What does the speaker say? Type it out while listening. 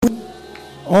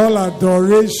all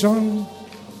adoration,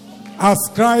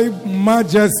 ascribe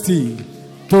majesty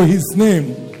to his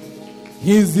name.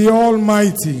 He is the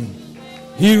Almighty.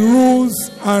 He rules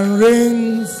and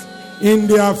reigns in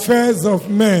the affairs of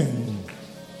men.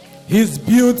 He is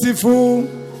beautiful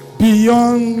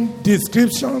beyond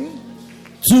description,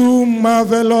 too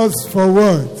marvelous for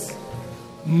words.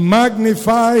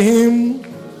 Magnify him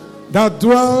that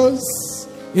dwells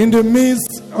in the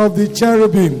midst of the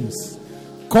cherubims,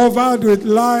 covered with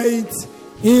light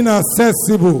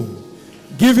inaccessible.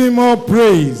 Give him all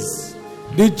praise,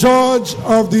 the judge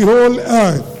of the whole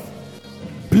earth.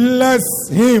 Bless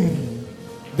him,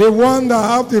 the one that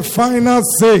have the final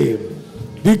say,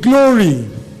 the glory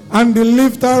and the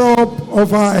lifter up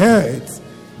of our heads.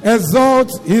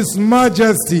 Exalt his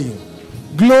majesty.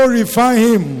 Glorify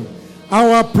him,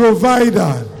 our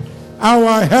provider,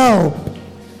 our help,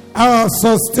 our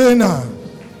sustainer,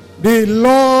 the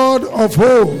Lord of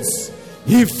hosts.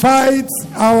 He fights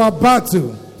our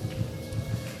battle.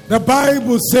 The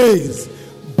Bible says,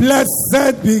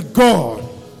 blessed be God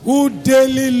who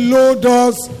daily loads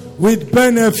us with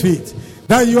benefit.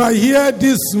 That you are here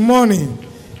this morning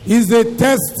is a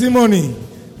testimony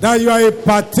that you are a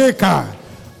partaker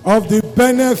of the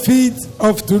benefit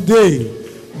of today.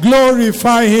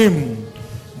 Glorify him.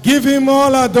 Give him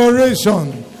all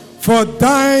adoration. For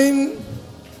thine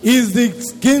is the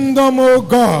kingdom, O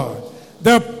God,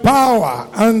 the power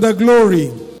and the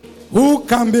glory. Who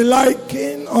can be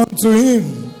likened unto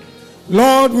him?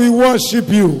 Lord, we worship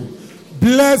you.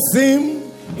 Bless him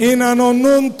in an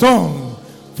unknown tongue,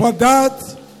 for that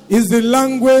is the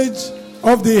language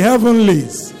of the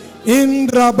heavenlies.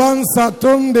 Indraban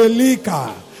saton de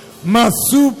lika,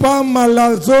 masupa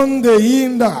malazon de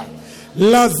hinda,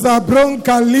 lazabron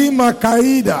kalima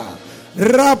kaida,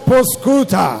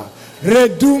 raposkuta,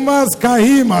 redumas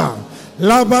kahima,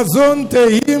 labazon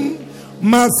tehim,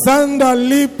 masanda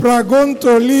li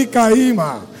pragonto li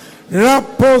kahima,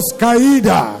 rapos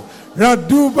kaida,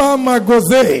 raduba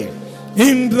magoze,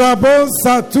 indrabon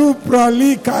satu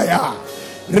pralikaya,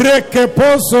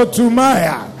 rekeposo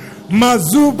tumaya,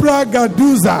 mazubra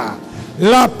gaduza,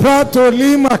 la prato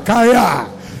lima kaya,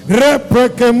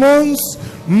 reprekemons,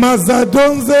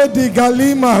 mazadonze di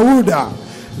galima huda,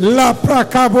 la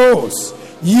prakabos,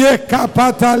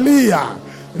 yekapatalia,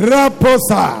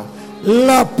 raposa,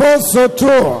 la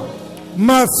posoto,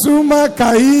 masuma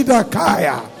kaida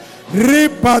kaya,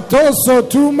 ripatoso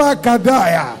tuma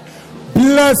kadaya.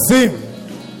 Bless him.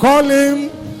 Call him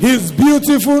his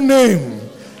beautiful name.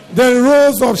 The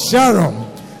rose of Sharon,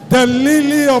 the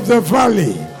lily of the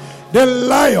valley, the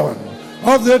lion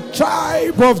of the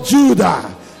tribe of Judah,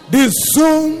 the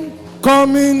soon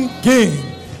coming king.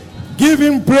 Give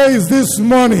him praise this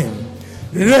morning.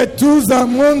 Retuza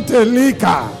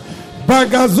Montelika,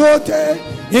 Bagazote,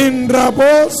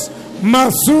 Indrabos,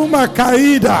 Masuma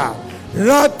Kaida,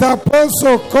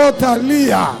 Rataposo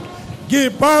Kotalia,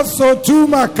 Gibaso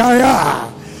Tumakaya.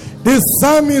 The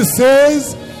psalmist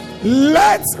says,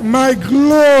 let my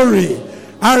glory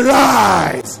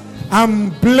arise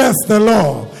and bless the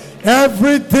Lord.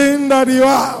 Everything that you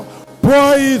have,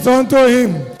 pour it unto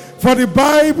him. For the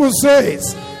Bible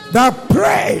says that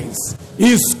praise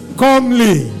is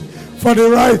comely for the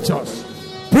righteous.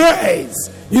 Praise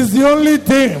is the only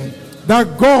thing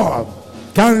that God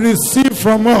can receive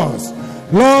from us.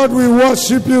 Lord, we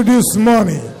worship you this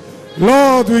morning.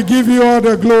 Lord, we give you all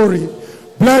the glory.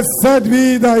 Blessed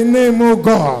be thy name, O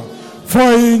God. For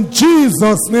in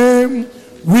Jesus' name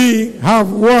we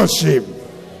have worship.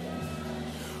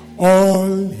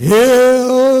 All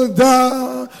hail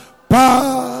the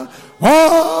power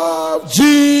of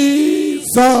Jesus'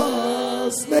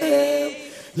 name.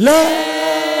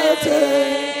 Let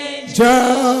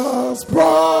angels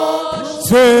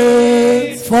prostrate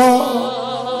for.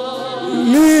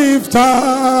 Lift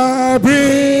I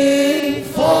bring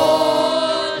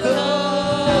forth the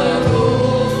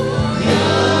royal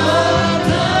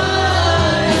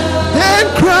and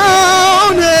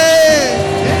crown him,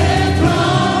 bring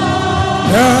forth the royal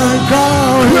and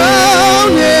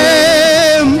crown him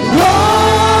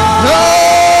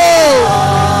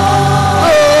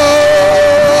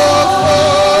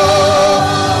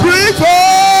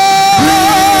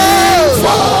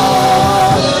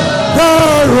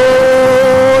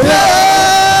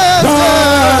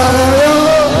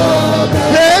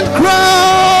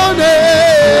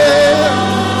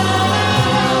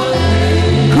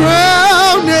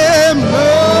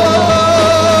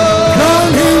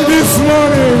this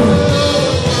morning.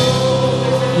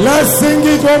 Let's sing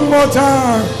it one more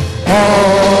time.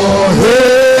 Oh,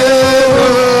 hail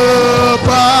the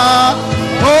power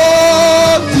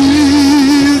of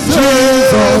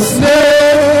Jesus'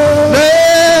 name.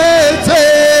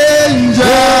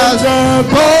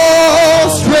 go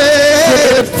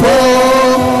straight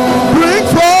forth. Bring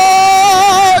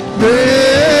forth,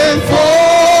 bring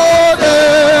forth the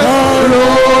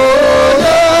royal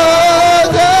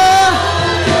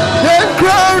and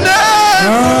crown them.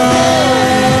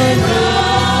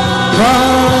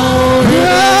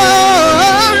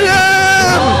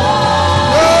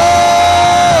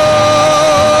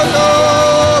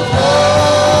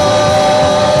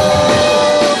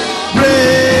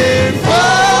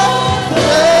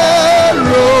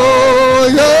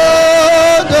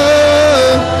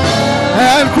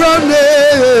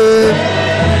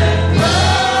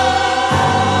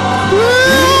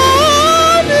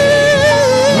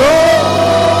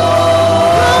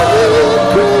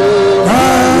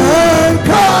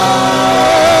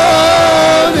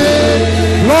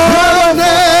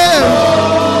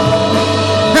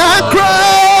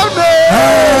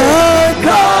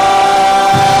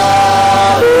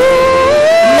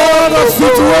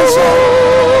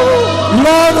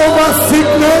 Lord over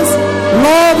sickness,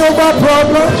 Lord over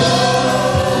problems,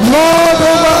 Lord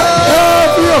over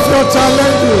every of your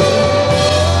challenges.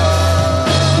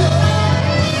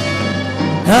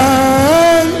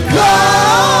 And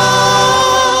God,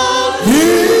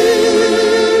 Him,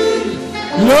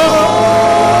 Lord.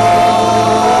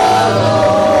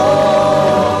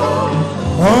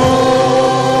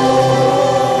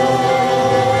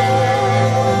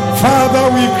 Father,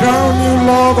 we crown you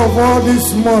Lord of all this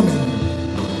morning.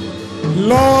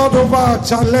 Lord over our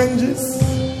challenges,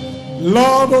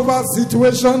 Lord over our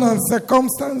situation and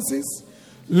circumstances,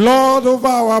 Lord over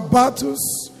our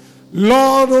battles,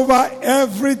 Lord over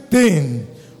everything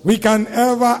we can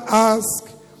ever ask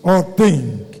or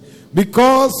think.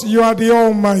 Because you are the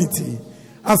Almighty,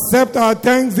 accept our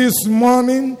thanks this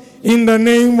morning in the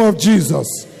name of Jesus.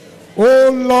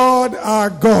 O Lord our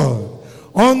God,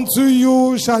 unto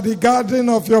you shall the gathering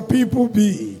of your people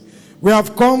be. We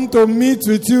have come to meet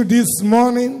with you this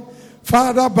morning.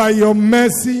 Father, by your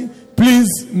mercy,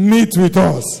 please meet with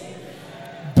us.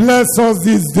 Bless us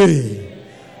this day.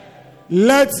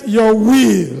 Let your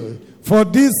will for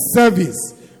this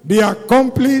service be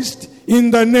accomplished in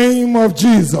the name of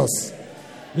Jesus.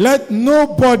 Let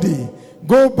nobody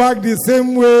go back the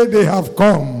same way they have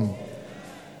come.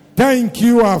 Thank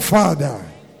you, our Father.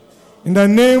 In the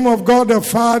name of God the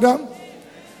Father,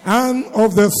 and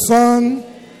of the Son,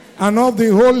 and of the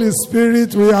Holy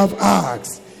Spirit we have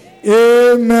asked.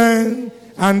 Amen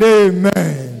and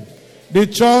amen. The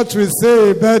church will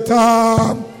say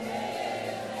better.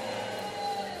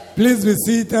 Please be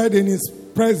seated in His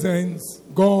presence.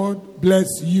 God bless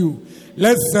you.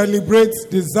 Let's celebrate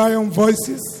the Zion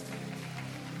voices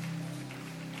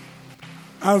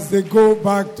as they go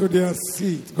back to their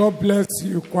seat. God bless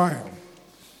you, choir.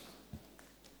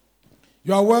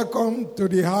 You are welcome to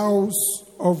the house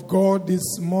of God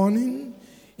this morning.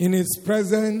 In His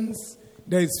presence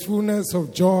there is fullness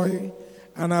of joy,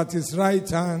 and at His right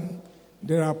hand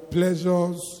there are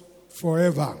pleasures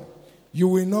forever. You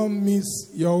will not miss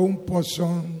your own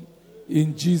portion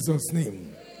in Jesus'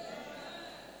 name.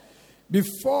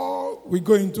 Before we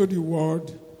go into the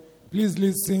word, please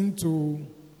listen to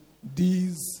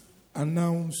these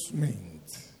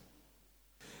announcements.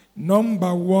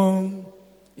 Number one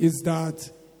is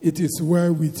that it is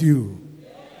well with you.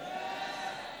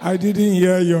 I didn't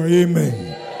hear your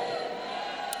amen.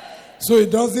 So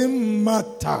it doesn't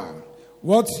matter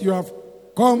what you have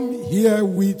come here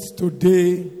with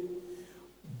today.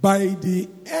 By the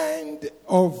end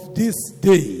of this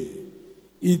day,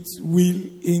 it will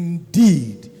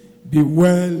indeed be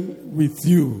well with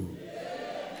you.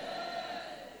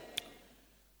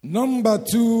 Number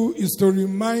two is to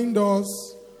remind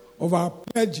us of our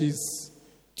pledges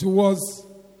towards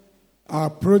our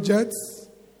projects,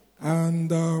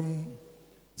 and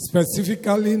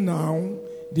specifically now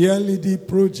the LED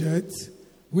project,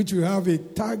 which we have a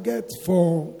target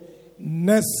for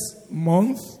next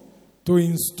month to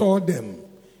install them.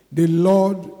 The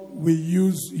Lord will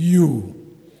use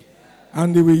you,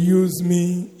 and He will use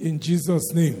me in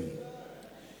Jesus' name.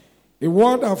 A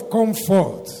word of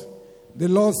comfort. The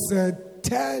Lord said,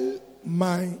 tell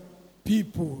my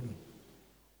people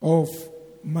of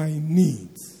my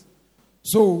needs.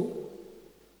 So,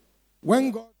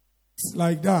 when God is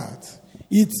like that,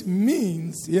 it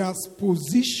means He has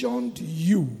positioned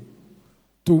you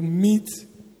to meet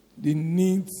the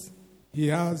needs He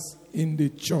has in the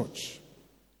church.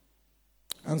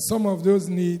 And some of those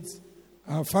needs,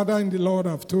 our Father in the Lord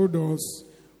have told us,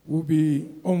 will be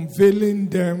unveiling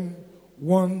them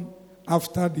one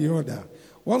after the other.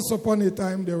 Once upon a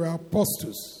time, there were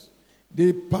apostles.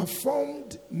 They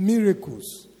performed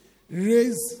miracles,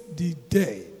 raised the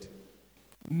dead,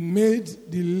 made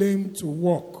the lame to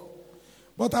walk.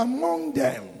 But among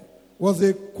them was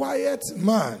a quiet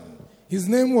man. His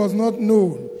name was not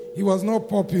known. He was not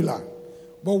popular.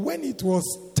 But when it was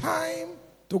time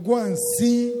to go and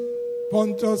see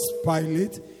Pontius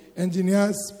Pilate,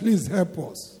 engineers, please help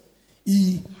us.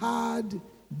 He had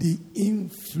the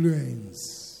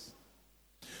influence.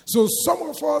 So some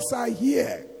of us are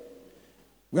here.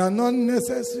 We are not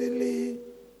necessarily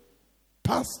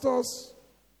pastors.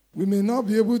 We may not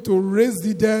be able to raise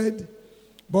the dead,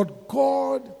 but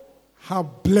God has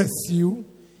blessed you.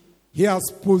 He has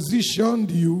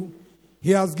positioned you.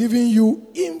 He has given you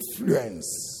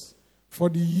influence for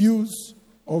the use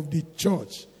of the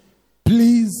church.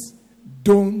 Please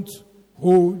don't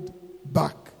hold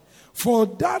back. For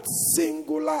that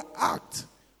singular act,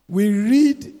 we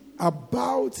read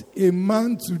about a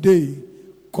man today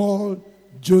called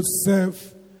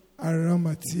Joseph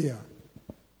Arimathea.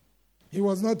 He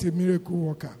was not a miracle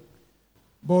worker,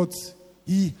 but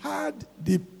he had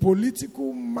the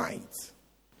political might,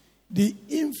 the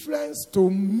influence to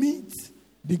meet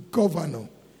the governor,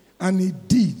 and he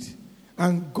did.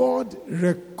 And God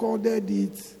recorded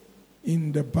it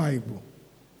in the Bible.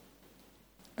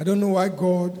 I don't know why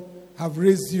God have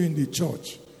raised you in the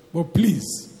church, but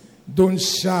please don't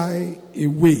shy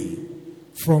away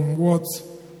from what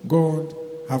God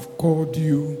have called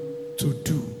you to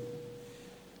do.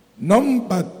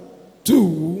 Number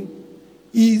 2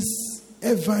 is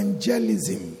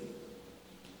evangelism.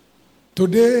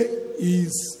 Today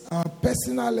is our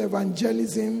personal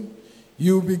evangelism.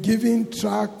 You'll be given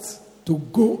tracts to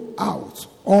go out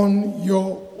on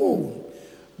your own,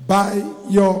 by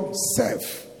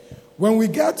yourself. When we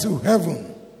get to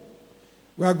heaven,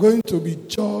 we are going to be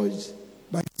judged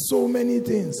by so many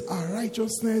things. Our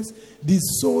righteousness, the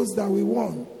souls that we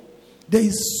want. There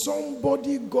is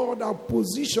somebody God has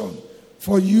positioned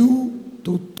for you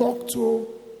to talk to,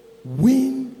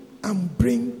 win, and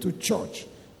bring to church.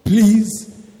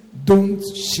 Please don't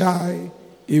shy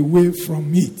away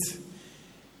from it.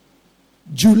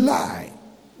 July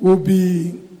will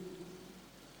be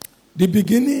the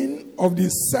beginning of the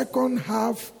second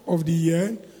half of the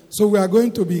year. So we are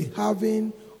going to be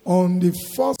having on the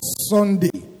first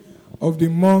Sunday of the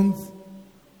month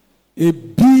a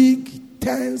big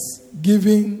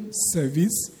Thanksgiving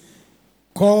service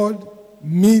called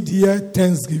Mid-Year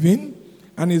Thanksgiving,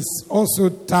 and it's also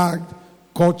tagged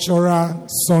Cultural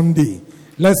Sunday.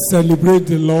 Let's celebrate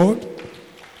the Lord.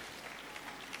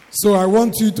 So I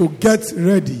want you to get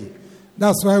ready.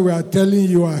 That's why we are telling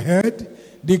you ahead.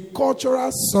 The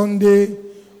Cultural Sunday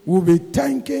will be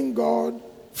thanking God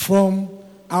from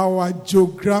our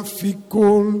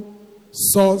geographical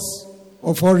source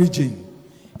of origin.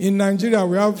 In Nigeria,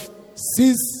 we have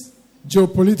 6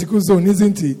 geopolitical zones,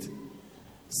 isn't it?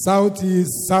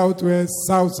 Southeast, southwest,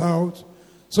 south-south.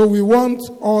 So we want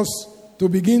us to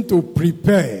begin to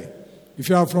prepare. If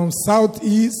you are from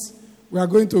southeast, we are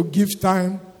going to give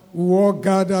time. We will all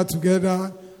gather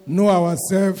together, know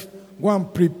ourselves, go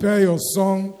and prepare your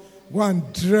song, go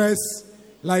and dress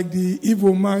like the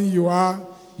evil man you are,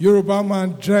 Yoruba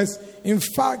man dress. In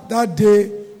fact, that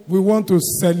day, we want to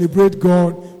celebrate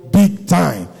God big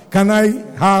time. Can I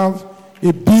have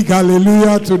a big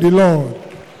hallelujah to the Lord?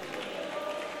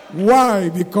 Why?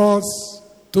 Because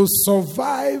to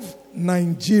survive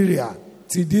Nigeria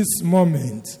to this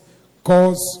moment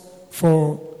calls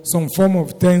for some form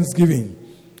of thanksgiving.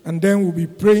 And then we'll be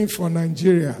praying for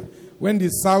Nigeria. When the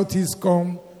Southeast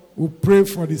come, we'll pray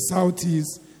for the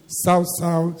Southeast,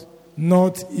 South-South,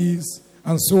 Northeast,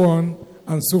 and so on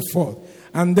and so forth.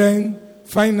 And then,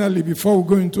 finally, before we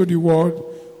go into the word,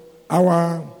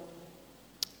 our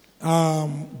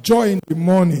joy in the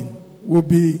morning will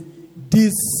be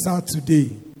this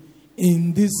Saturday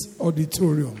in this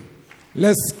auditorium.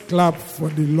 Let's clap for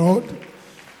the Lord.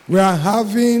 We are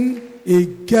having a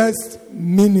guest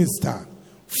minister,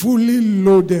 fully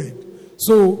loaded.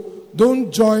 So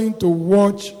don't join to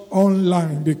watch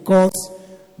online, because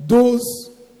those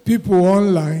people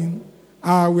online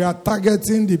we are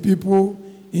targeting the people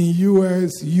in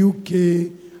US,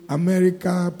 UK,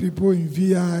 America, people in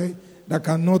VI that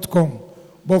cannot come.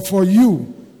 But for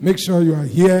you, make sure you are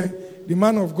here. The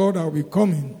man of God that will be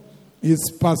coming is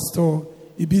Pastor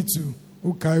Ibitu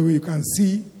Ukaiwe. You can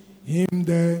see him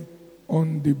there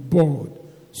on the board.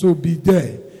 So be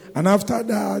there. And after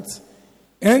that,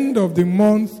 end of the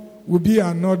month will be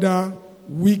another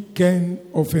weekend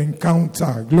of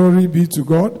encounter. Glory be to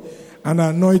God. An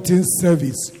anointing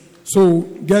service. So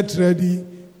get ready.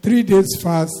 3 days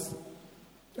fast.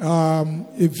 A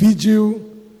vigil,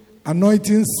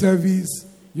 anointing service.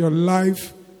 Your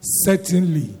life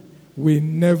certainly will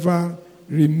never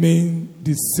remain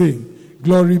the same.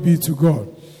 Glory be to God.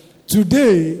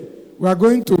 Today, we are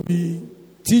going to be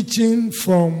teaching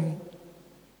from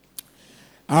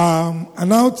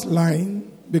an outline,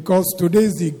 because today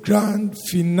is the grand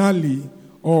finale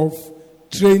of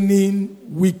training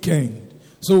weekend.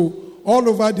 So, all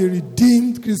over the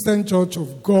Redeemed Christian Church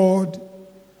of God,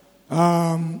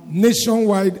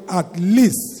 nationwide at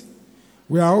least,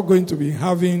 we are all going to be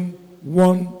having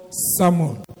one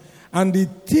sermon. And the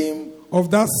theme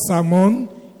of that sermon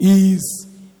is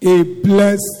a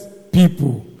blessed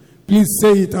people. Please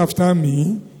say it after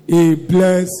me. A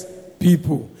blessed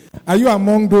people. Are you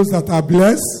among those that are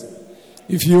blessed?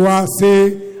 If you are,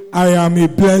 say, I am a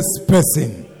blessed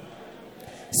person.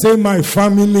 Say, my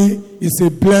family is a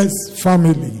blessed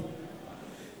family.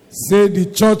 Say, the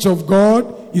church of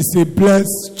God is a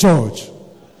blessed church.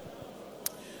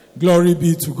 Glory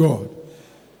be to God.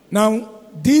 Now,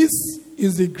 this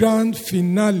is the grand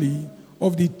finale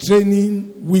of the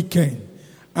training weekend.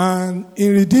 And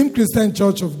in Redeemed Christian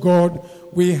Church of God,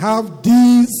 we have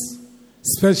this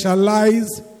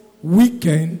specialized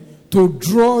weekend to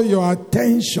draw your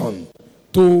attention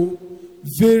to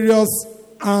various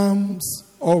arms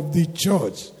of the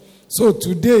church. So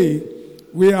today,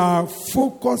 we are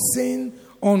focusing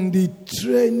on the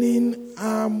training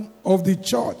arm of the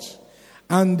church.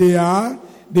 And they are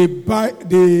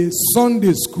the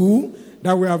Sunday school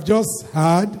that we have just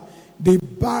had, the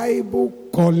Bible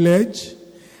college,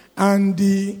 and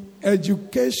the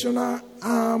educational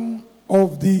arm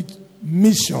of the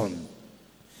mission.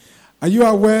 Are you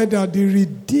aware that the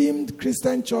Redeemed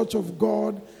Christian Church of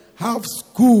God have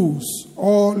schools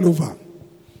all over?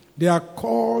 They are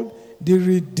called the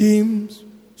Redeemed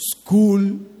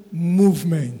School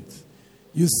Movement.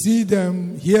 You see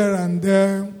them here and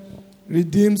there,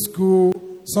 Redeemed School.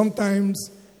 Sometimes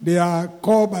they are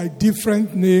called by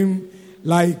different name,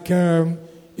 like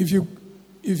if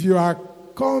you are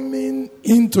coming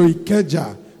into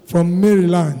Ikeja from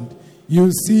Maryland,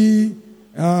 you see,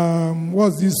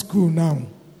 what's this school now?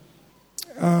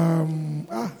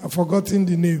 I've forgotten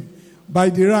the name. By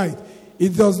the right,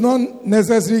 it does not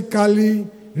necessarily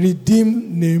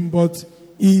redeem name, but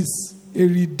is a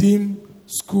redeemed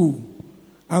school,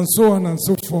 and so on and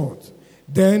so forth.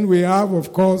 Then we have,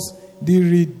 of course, the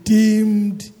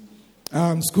Redeemed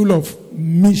School of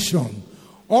Mission.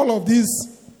 All of these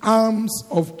arms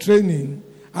of training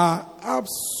are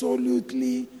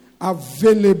absolutely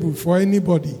available for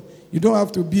anybody. You don't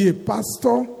have to be a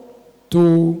pastor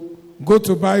to go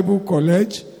to Bible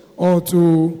college or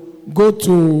to go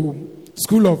to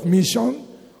School of Mission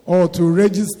or to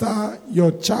register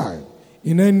your child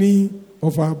in any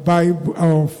of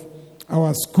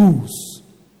our schools.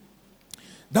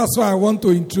 That's why I want to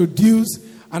introduce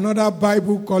another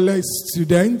Bible college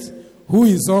student who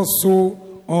is also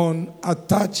on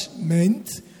attachment,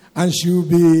 and she will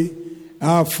be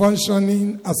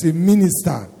functioning as a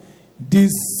minister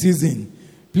this season.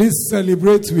 Please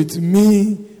celebrate with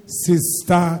me,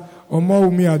 Sister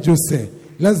Omoumi Ajose.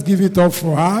 Let's give it up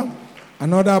for her.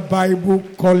 Another Bible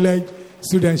college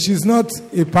student. She's not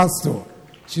a pastor.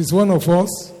 She's one of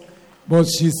us, but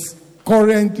she's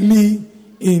currently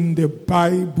in the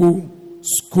Bible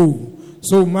school.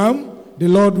 So, ma'am, the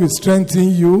Lord will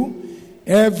strengthen you.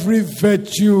 Every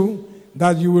virtue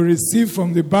that you will receive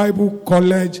from the Bible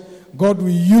college, God will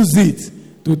use it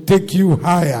to take you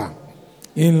higher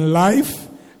in life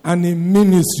and in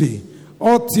ministry.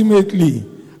 Ultimately,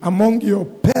 among your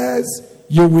peers,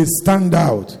 you will stand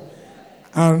out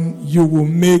and you will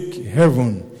make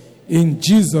heaven. In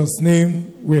Jesus'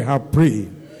 name, we have prayed.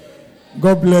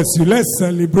 God bless you. Let's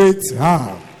celebrate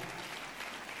her.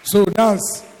 So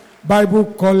that's Bible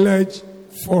college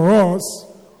for us.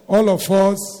 All of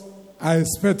us are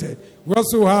expected. We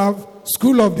also have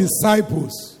School of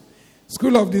Disciples.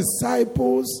 School of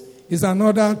Disciples is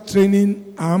another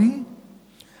training arm.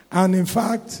 And in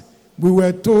fact, we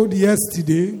were told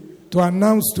yesterday to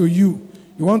announce to you,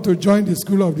 you want to join the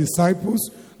School of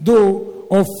Disciples, though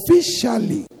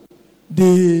officially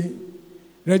the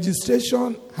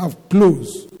registration have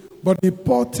closed, but the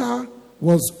portal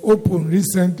was open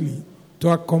recently to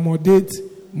accommodate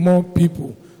more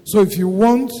people. So if you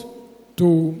want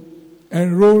to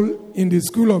enroll in the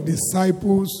School of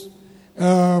Disciples,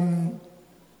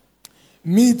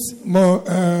 meet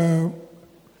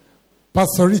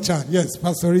Pastor Richard. Yes,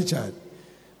 Pastor Richard.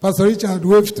 Pastor Richard,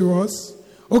 wave to us.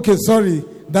 Okay, sorry,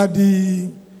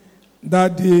 Daddy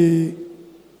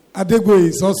Adego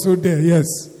is also there. Yes,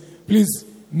 please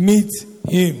meet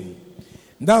him.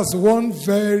 That's one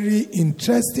very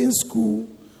interesting school.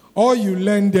 All you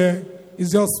learn there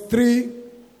is just 3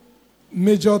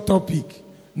 major topics: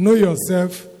 know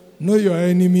yourself, know your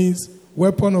enemies,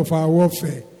 weapon of our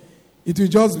warfare, it will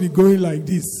just be going like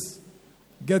this,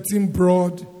 getting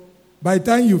broad. By the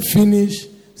time you finish,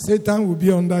 Satan will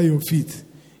be under your feet.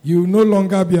 You will no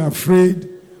longer be afraid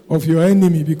of your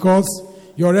enemy because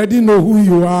you already know who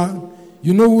you are.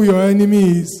 You know who your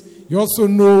enemy is. You also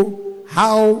know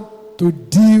how to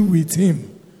deal with him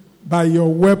by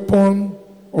your weapon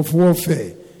of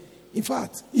warfare. In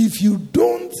fact, if you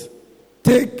don't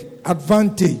take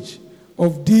advantage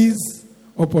of this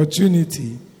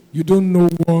opportunity, you don't know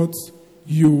what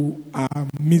you are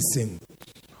missing.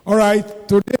 All right,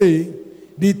 today,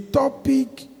 the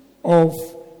topic of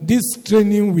this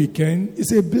training weekend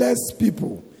is a blessed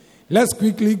people. Let's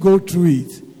quickly go through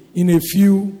it in a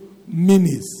few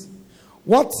minutes.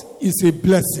 What is a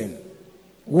blessing?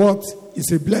 What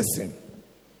is a blessing?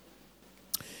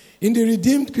 In the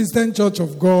Redeemed Christian Church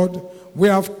of God, we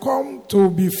have come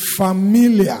to be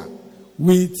familiar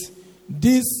with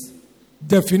this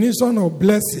definition of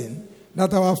blessing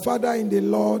that our Father in the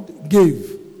Lord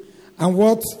gave. And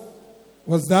what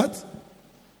was that?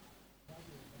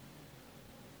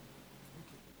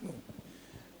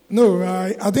 No,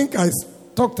 I think I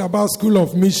talked about School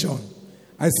of Mission.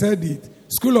 I said it.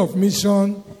 School of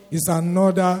Mission is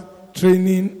another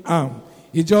training arm.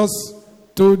 He just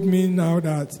told me now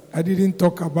that I didn't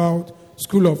talk about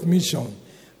School of Mission.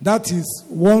 That is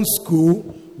one school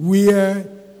where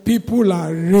people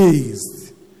are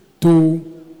raised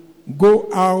to go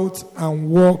out and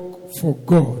work for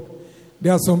God.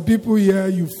 There are some people here,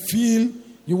 you feel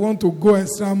you want to go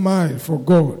extra mile for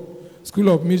God. School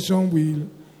of Mission will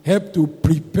help to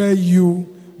prepare you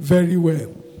very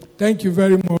well. Thank you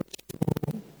very much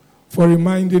for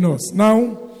reminding us.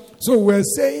 Now, so we're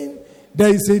saying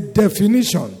there is a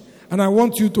definition, and I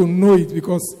want you to know it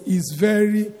because it's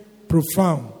very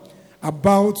profound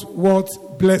about what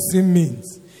blessing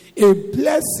means. A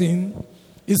blessing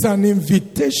is an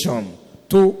invitation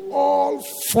to all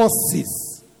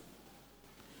forces.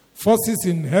 Forces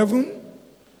in heaven,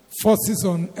 forces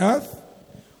on earth,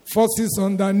 forces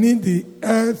underneath the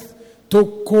earth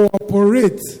to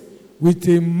cooperate with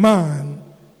a man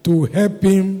to help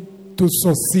him to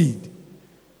succeed.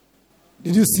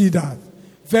 Did you see that?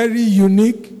 Very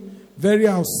unique, very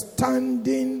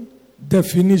outstanding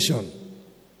definition.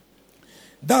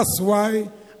 That's why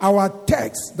our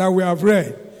text that we have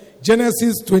read,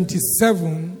 Genesis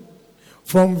 27,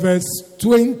 from verse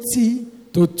 20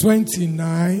 to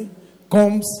 29,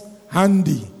 comes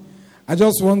handy. I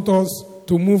just want us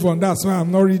to move on. That's why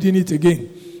I'm not reading it again.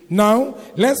 Now,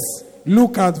 let's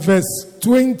look at verse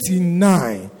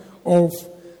 29 of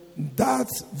that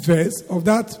verse, of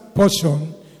that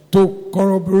portion, to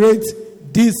corroborate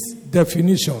this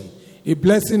definition. A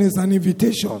blessing is an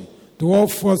invitation to all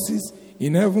forces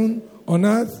in heaven, on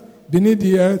earth, beneath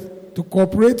the earth, to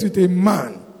cooperate with a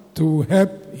man to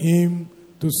help him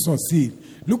to succeed.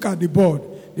 Look at the board.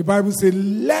 The Bible says,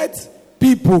 let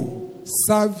people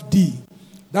serve thee.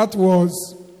 That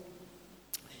was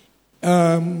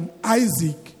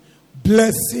Isaac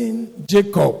blessing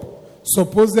Jacob.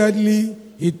 Supposedly,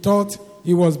 he thought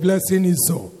he was blessing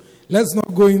Esau. Let's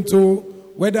not go into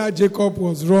whether Jacob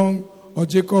was wrong or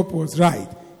Jacob was right.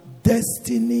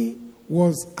 Destiny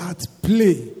was at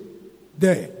play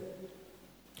there.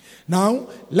 Now,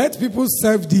 let people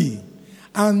serve thee,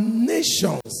 and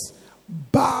nations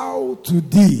bow to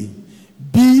thee.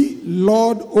 Be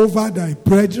Lord over thy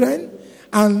brethren,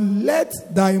 and let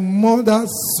thy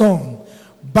mother's son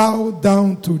bow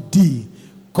down to thee.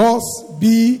 Cursed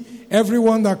be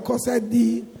everyone that curseth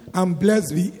thee, and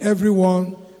blessed be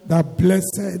everyone that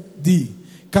blessed thee.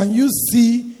 Can you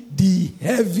see the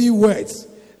heavy words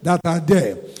that are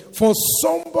there? For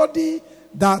somebody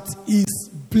that is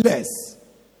blessed,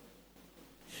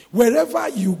 wherever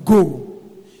you go,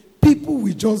 people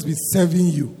will just be serving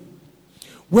you.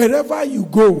 Wherever you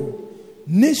go,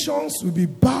 nations will be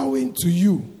bowing to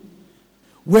you.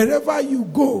 Wherever you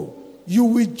go, you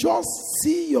will just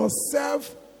see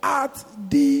yourself at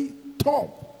the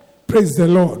top. Praise the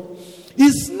Lord.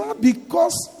 It's not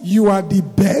because you are the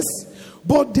best,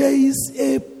 but there is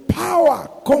a power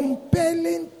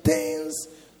compelling things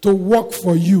to work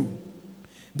for you.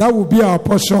 That will be our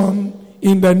portion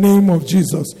in the name of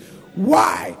Jesus.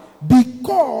 Why?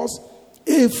 Because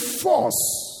a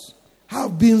force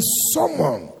have been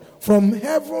summoned from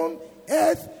heaven,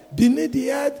 earth, beneath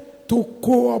the earth to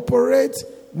cooperate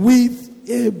with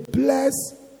a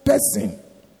blessed person.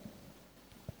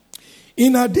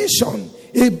 In addition,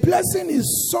 a blessing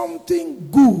is something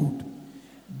good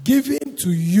given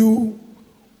to you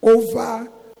over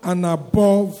and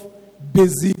above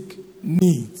basic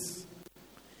needs.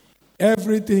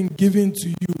 Everything given to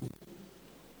you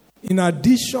in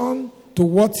addition to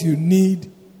what you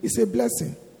need is a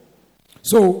blessing.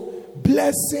 So,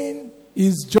 blessing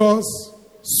is just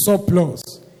surplus,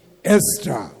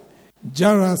 extra,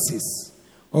 jarasis,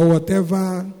 or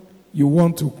whatever you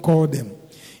want to call them.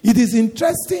 It is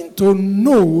interesting to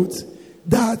note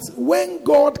that when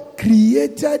God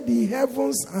created the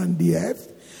heavens and the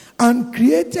earth and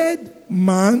created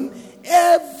man,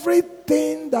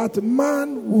 everything that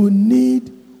man would need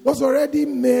was already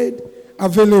made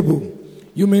available.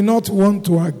 You may not want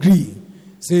to agree.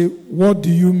 Say, what do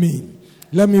you mean?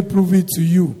 Let me prove it to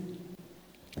you.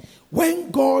 When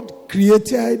God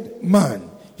created man,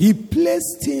 he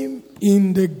placed him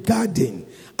in the garden.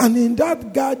 And in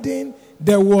that garden,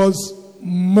 there was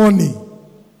money.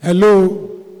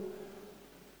 Hello?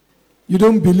 You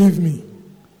don't believe me?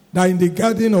 That in the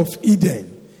Garden of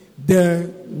Eden, there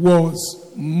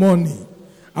was money.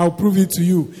 I'll prove it to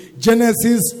you.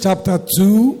 Genesis chapter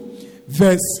 2,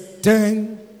 verse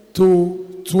 10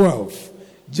 to 12.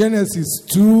 Genesis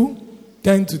 2,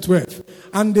 10 to 12.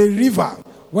 And the river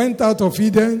went out of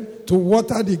Eden to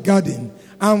water the garden,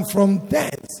 and from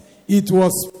thence it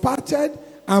was parted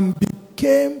and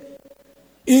became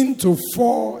into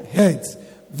 4 heads.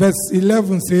 Verse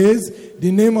 11 says,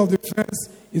 the name of the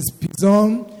first is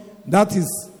Pison, that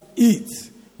is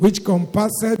it, which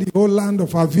compasseth the whole land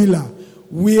of Havilah,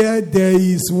 where there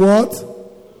is what?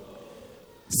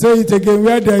 Say it again,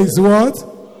 where there is what?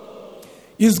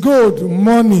 Is gold,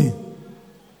 money.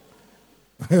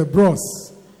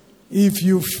 Bros, if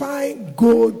you find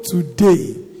gold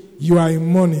today, you are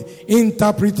in money.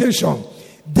 Interpretation.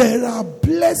 There are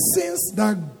blessings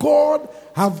that God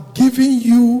have given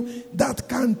you that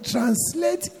can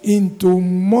translate into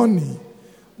money,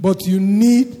 but you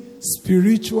need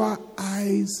spiritual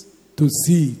eyes to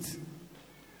see it.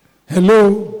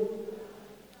 Hello?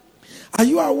 Are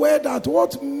you aware that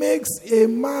what makes a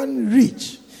man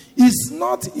rich is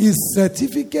not his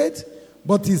certificate,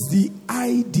 but is the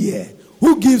idea?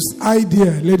 Who gives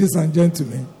idea, ladies and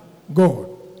gentlemen? God.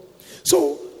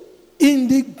 So, in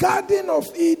the Garden of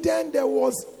Eden, there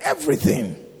was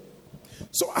everything.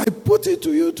 So I put it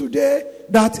to you today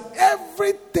that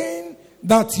everything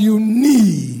that you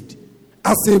need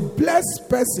as a blessed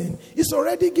person is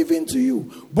already given to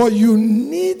you. But you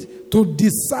need to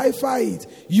decipher it.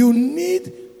 You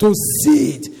need to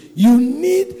see it. You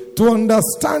need to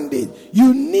understand it.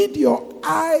 You need your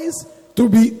eyes to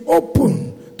be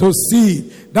open to see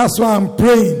it. That's why I'm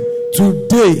praying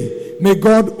today. May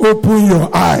God open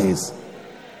your eyes.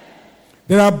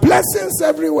 There are blessings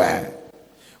everywhere.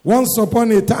 Once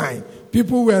upon a time,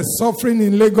 people were suffering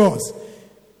in Lagos.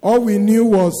 All we knew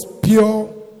was pure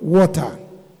water.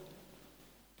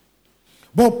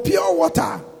 But pure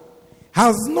water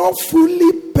has not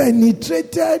fully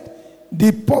penetrated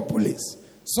the populace.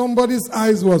 Somebody's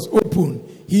eyes was open.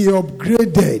 He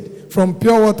upgraded from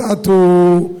pure water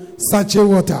to sachet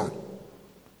water.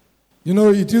 You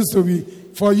know, it used to be,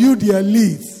 for you, the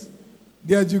elites,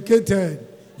 the educated,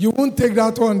 you won't take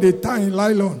that one, they tie in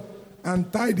nylon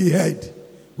and tie the head,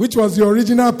 which was the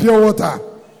original pure water.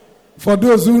 For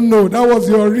those who know, that was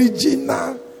the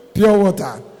original pure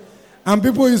water. And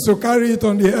people used to carry it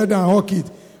on the head and hawk it.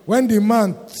 When the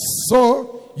man saw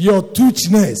your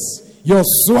touchness, your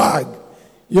swag,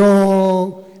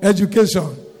 your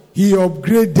education, he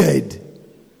upgraded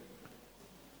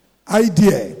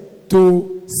idea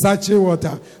to sachet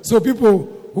water. So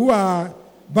people who are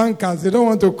bankers, they don't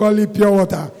want to call it pure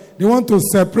water. They want to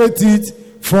separate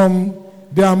it from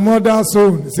their mother's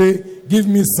own. Say, give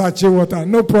me sachet water.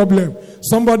 No problem.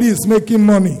 Somebody is making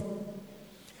money.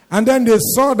 And then they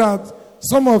saw that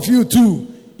some of you too,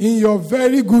 in your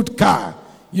very good car,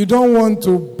 you don't want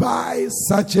to buy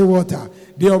sachet water.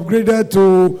 They upgraded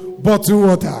to bottled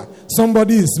water.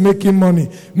 Somebody is making money.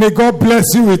 May God bless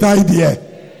you with idea.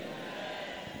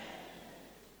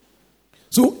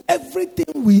 So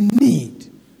everything we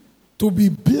need to be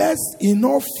blessed in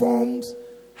all forms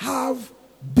have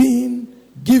been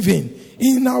given.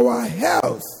 In our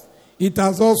health, it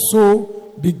has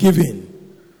also been given.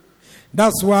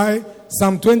 That's why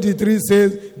Psalm 23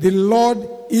 says, the Lord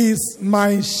is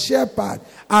my shepherd.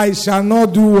 I shall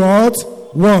not do what?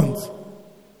 Want.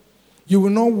 You will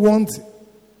not want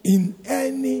in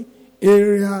any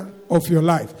area of your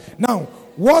life. Now,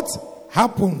 what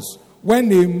happens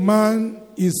when a man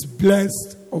is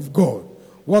blessed of God?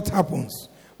 What happens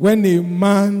when a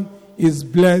man is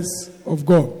blessed of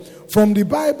God? From the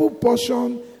Bible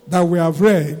portion that we have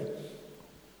read,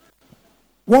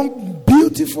 one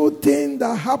beautiful thing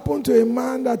that happened to a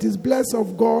man that is blessed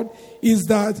of God is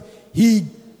that he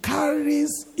carries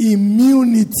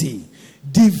immunity,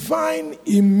 divine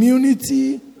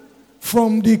immunity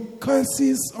from the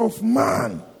curses of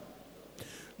man.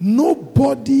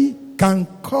 Nobody can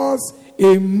curse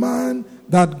a man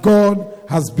that God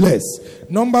has blessed.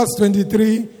 Numbers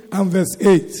 23 and verse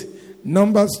 8.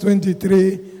 Numbers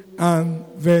 23 and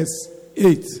verse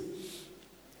 8.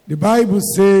 The Bible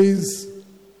says,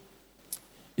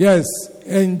 yes,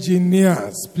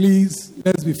 engineers, please,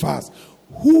 let's be fast.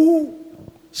 Who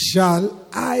shall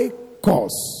I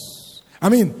curse?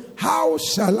 How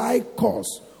shall I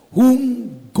curse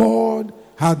whom God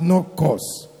had not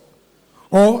cursed?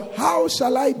 Or how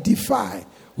shall I defy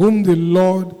whom the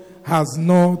Lord has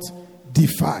not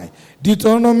defied?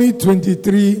 Deuteronomy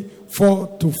 23,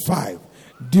 4 to 5.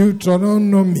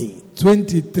 Deuteronomy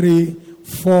 23,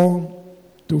 4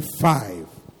 to 5.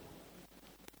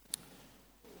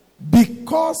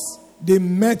 Because they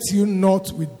met you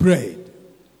not with bread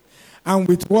and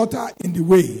with water in the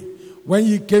way when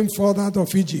ye came forth out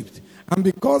of Egypt, and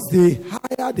because they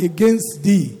hired against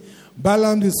thee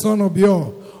Balaam the son of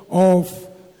Beor of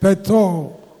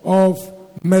Petor of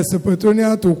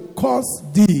Mesopotamia to curse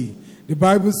thee. The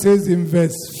Bible says in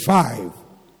verse 5,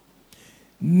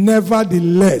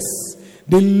 nevertheless,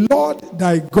 the Lord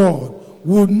thy God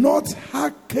will not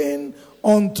hearken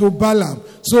unto Balaam.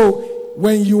 So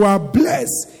when you are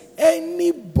blessed,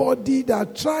 anybody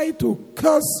that try to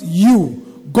curse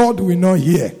you, God will not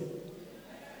hear.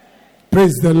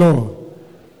 Praise the Lord.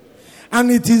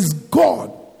 And it is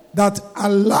God that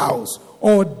allows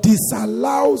or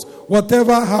disallows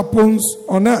whatever happens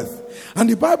on earth. And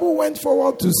the Bible went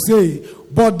forward to say,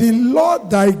 but the Lord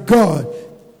thy God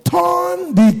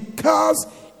turned the curse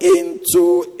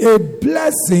into a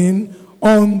blessing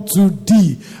unto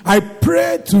thee. I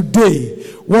pray today,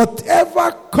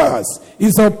 whatever curse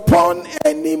is upon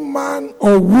any man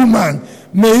or woman,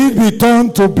 may it be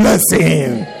turned to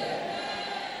blessing.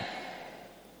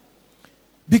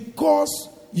 Because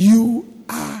you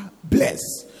are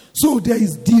blessed. So there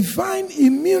is divine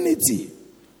immunity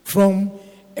from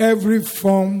every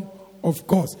form of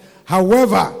curse.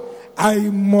 However, I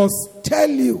must tell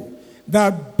you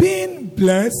that being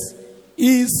blessed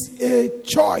is a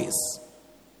choice.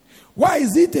 Why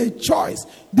is it a choice?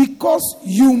 Because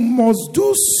you must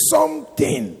do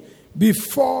something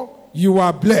before you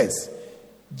are blessed.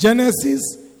 Genesis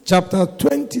chapter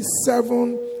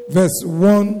 27 verse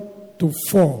 1 to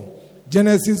 4.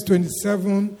 Genesis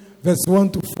 27 verse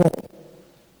 1 to 4.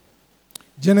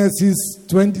 Genesis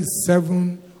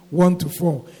 27 1 to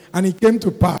 4. And it came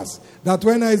to pass that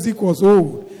when Isaac was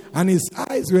old and his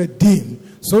eyes were dim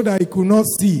so that he could not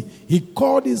see, he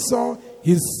called Esau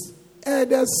his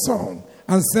eldest son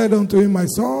and said unto him, my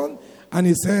son. And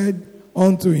he said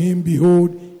unto him,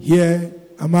 behold, here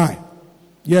am I.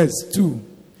 Yes, 2.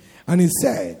 And he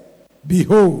said,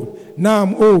 behold, now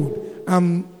I'm old.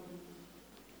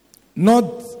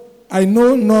 I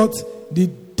know not the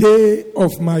day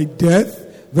of my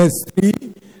death. Verse 3.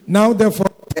 Now therefore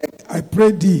take, I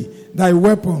pray thee, thy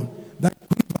weapon, thy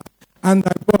quiver, and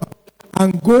thy bow,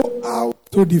 and go out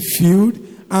to the field,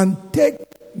 and take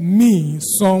me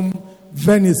some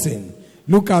venison.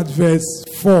 Look at verse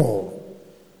 4.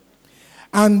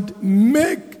 And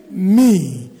make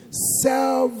me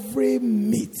savory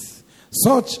meat,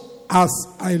 such as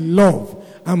I love,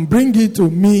 and bring it to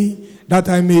me, that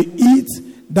I may eat,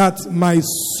 that my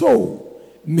soul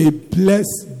may bless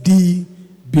thee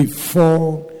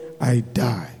before I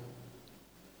die.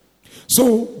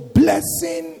 So,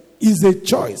 blessing is a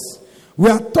choice. We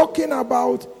are talking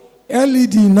about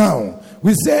LED now.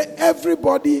 We say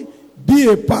everybody be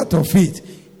a part of it.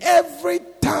 Every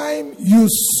time you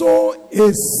sow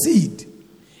a seed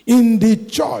in the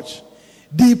church,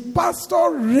 the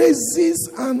pastor raises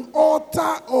an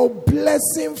altar of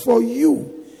blessing for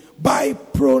you by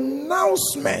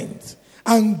pronouncement,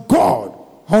 and God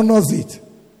honors it.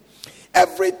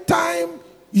 Every time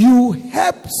you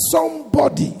help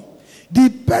somebody, the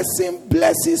person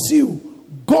blesses you,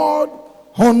 God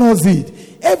honors it.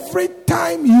 Every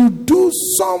time you do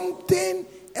something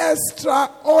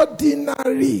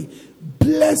extraordinary,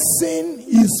 blessing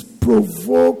is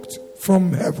provoked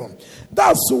from heaven.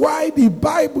 That's why the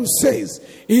Bible says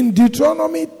in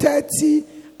Deuteronomy 30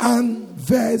 and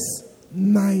verse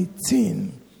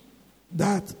 19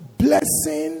 that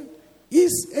blessing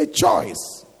is a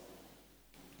choice.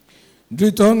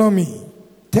 Deuteronomy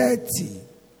 30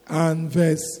 and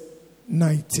verse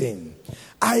 19.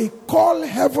 I call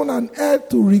heaven and earth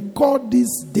to record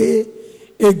this day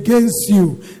against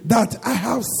you, that I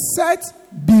have set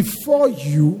before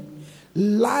you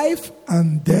life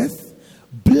and death,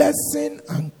 blessing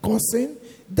and cursing.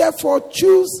 Therefore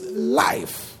choose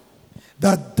life,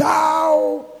 that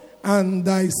thou and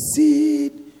thy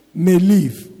seed may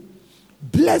live,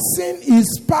 Blessing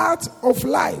is part of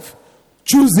life.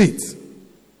 Choose it.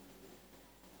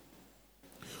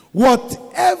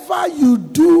 Whatever you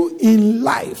do in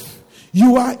life,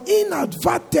 you are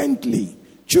inadvertently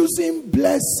choosing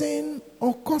blessing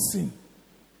or cursing.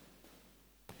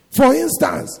 For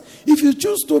instance, if you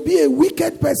choose to be a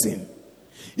wicked person,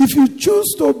 if you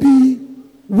choose to be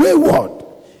wayward,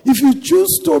 if you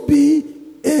choose to be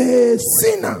a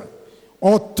sinner,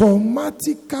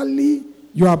 automatically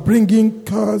you are bringing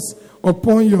curse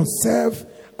upon yourself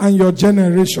and your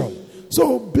generation.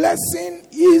 So blessing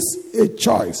is a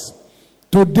choice.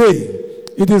 Today,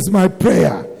 it is my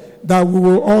prayer that we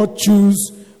will all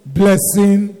choose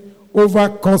blessing over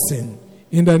cursing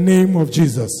in the name of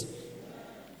Jesus.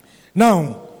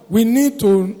 Now, we need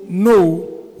to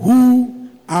know who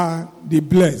are the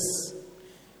blessed.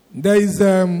 There is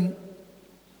a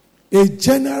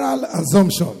general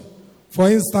assumption. For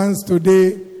instance,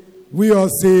 today, we all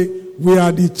say we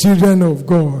are the children of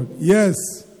God. Yes.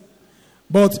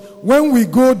 But when we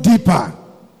go deeper,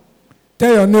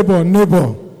 tell your neighbor,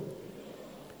 neighbor.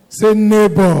 Say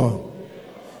neighbor.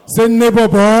 Say neighbor,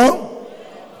 bro.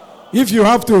 If you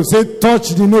have to, say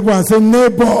touch the neighbor and say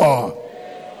neighbor.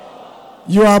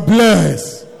 You are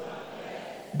blessed.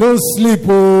 Don't sleep,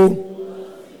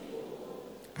 oh.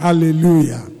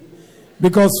 Hallelujah.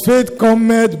 Because faith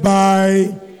cometh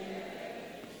by...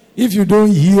 If you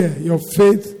don't hear, your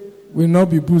faith will not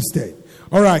be boosted.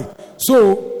 All right.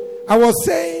 So, I was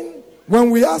saying, when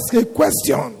we ask a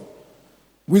question,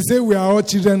 we say we are all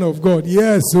children of God.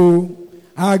 Yes, so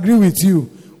I agree with you.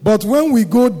 But when we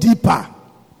go deeper,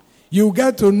 you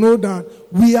get to know that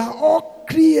we are all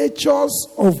creatures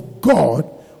of God,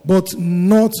 but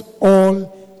not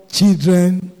all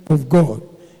children of God.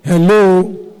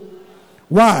 Hello?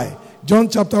 Why? John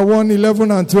chapter 1,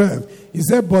 11 and 12. He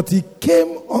said, but he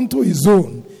came unto his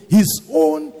own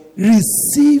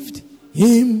received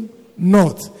him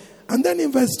not. And then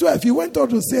in verse 12, he went on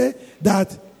to say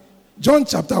that John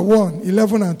chapter 1,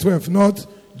 11 and 12, not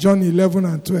John 11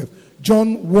 and 12.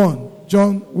 John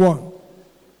 1.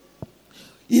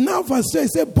 In our verse 12, he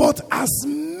said, but as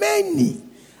many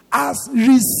as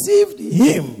received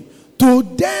him, to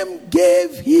them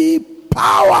gave he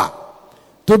power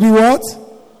to be what?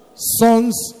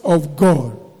 Sons of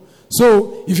God.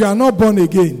 So, if you are not born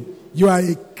again, you are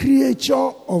a creature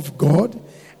of God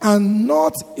and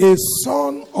not a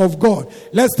son of God.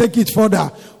 Let's take it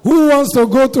further. Who wants to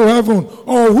go to heaven,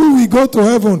 or who will go to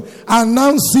heaven?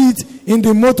 Announce it in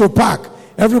the motor park.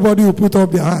 Everybody will put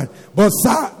up their hand. But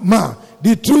sir,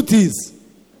 the truth is,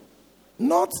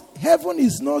 heaven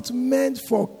is not meant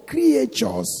for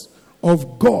creatures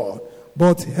of God,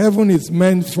 but heaven is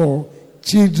meant for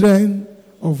children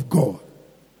of God.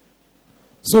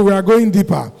 So we are going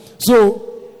deeper.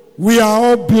 So we are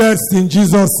all blessed in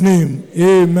Jesus' name.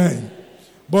 Amen.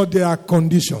 But there are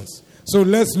conditions. So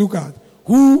let's look at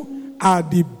who are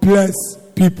the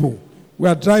blessed people. We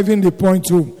are driving the point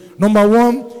home. Number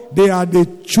one, they are the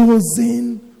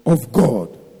chosen of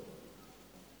God.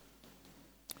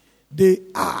 They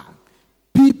are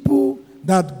people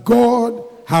that God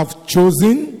have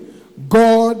chosen,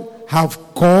 God have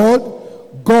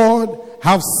called, God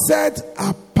have set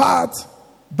apart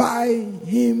by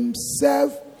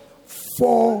himself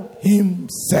for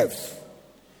himself.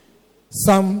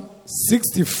 Psalm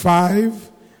 65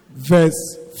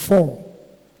 verse 4.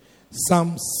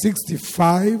 Psalm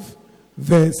 65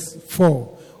 verse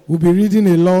 4. We'll be reading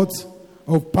a lot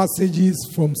of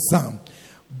passages from Psalm.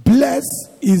 Blessed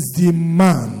is the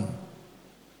man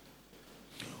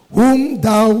whom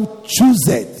thou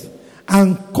choosest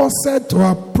and causest to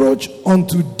approach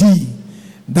unto thee,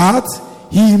 that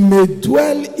he may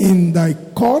dwell in thy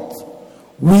court.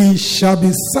 We shall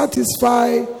be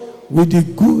satisfied with the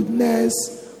goodness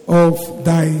of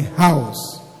thy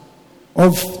house.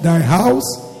 Of thy house,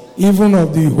 even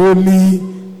of the holy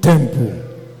temple.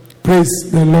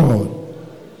 Praise the Lord.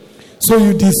 So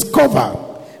you discover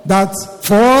that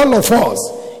for all of us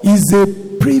is a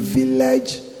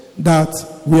privilege that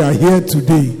we are here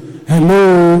today.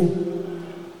 Hello.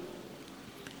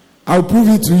 I'll prove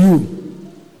it to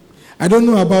you. I don't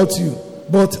know about you,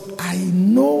 but I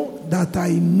know that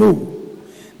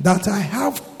I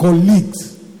have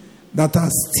colleagues that are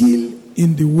still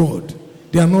in the world.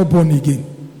 They are not born again.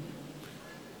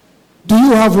 Do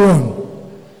you have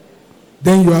one?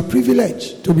 Then you are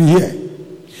privileged to be here.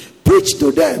 Preach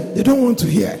to them. They don't want to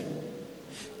hear.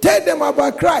 Tell them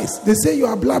about Christ. They say you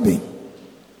are blabbing.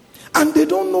 And they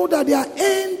don't know that their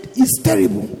end is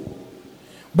terrible.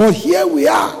 But here we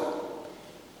are,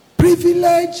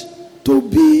 privileged to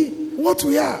be what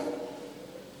we are.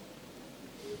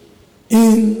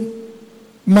 In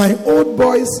my old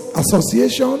boys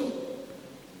association,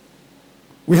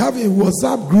 we have a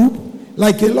WhatsApp group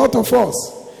like a lot of us.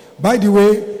 By the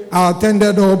way, I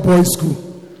attended all boys school.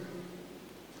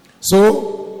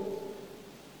 So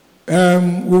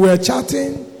we were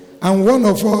chatting, and one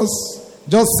of us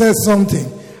just said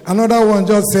something. Another one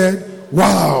just said,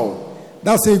 wow,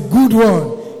 that's a good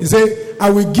one. He said, I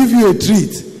will give you a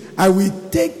treat. I will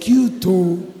take you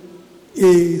to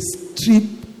a strip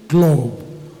club.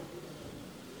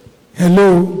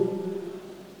 Hello?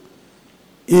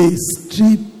 A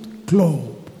strip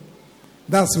club.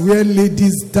 That's where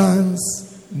ladies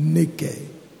dance naked.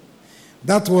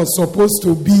 That was supposed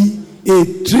to be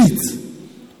a treat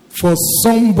for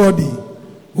somebody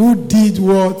who did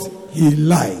what he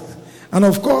liked. And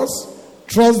of course,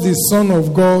 trust the Son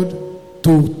of God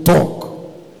to talk.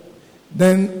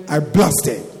 Then I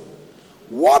blasted.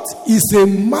 What is a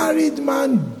married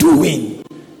man doing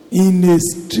in a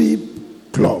strip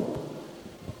club?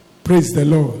 Praise the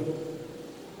Lord.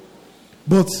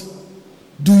 But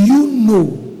do you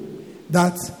know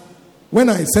that when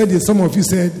I said it, some of you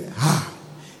said, ha.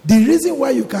 The reason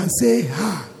why you can say,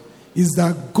 ha, is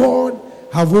that God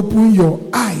have opened your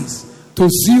eyes to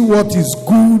see what is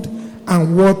good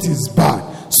and what is bad.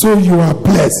 So you are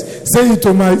blessed. Say it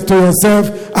to yourself,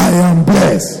 I am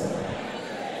blessed.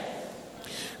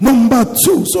 Number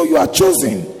 2, so you are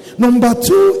chosen. Number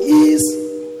 2 is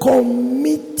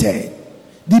committed.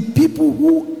 The people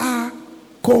who are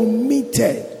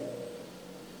committed.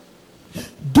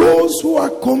 Those who are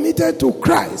committed to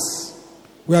Christ.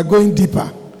 We are going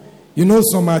deeper. You know,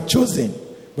 some are chosen,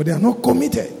 but they are not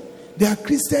committed. They are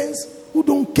Christians who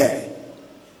don't care.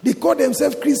 They call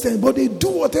themselves Christians, but they do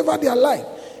whatever they are like.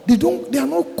 They are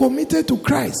not committed to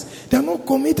Christ. They are not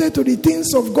committed to the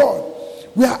things of God.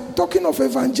 We are talking of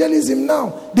evangelism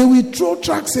now. They will throw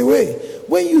tracts away.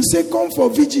 When you say come for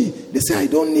vigil, they say I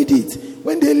don't need it.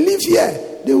 When they live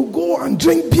here, they will go and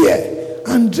drink beer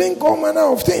and drink all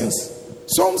manner of things.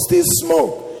 Some still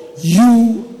smoke.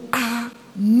 You are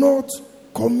not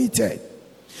committed.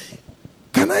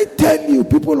 Can I tell you,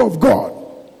 people of God,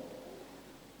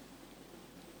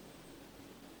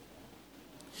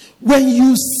 when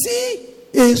you see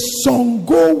a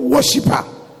Songo worshiper,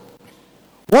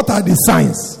 what are the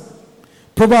signs?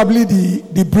 Probably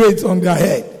the braids on their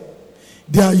head,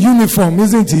 their uniform,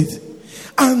 isn't it?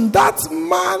 And that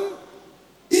man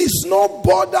is not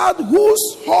bothered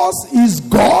whose horse is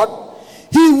God.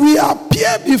 He will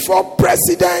appear before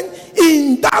president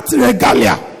in that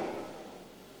regalia.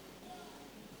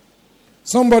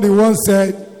 Somebody once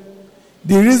said,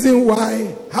 the reason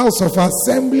why House of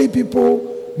Assembly people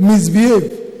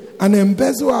misbehave and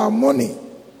embezzle our money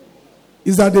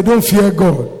is that they don't fear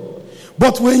God.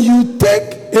 But when you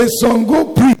take a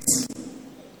Songo priest,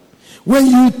 when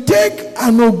you take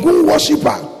an Ogun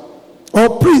worshiper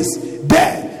or priest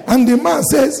there, and the man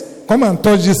says, come and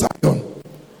touch this iron.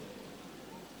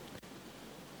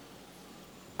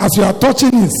 As you are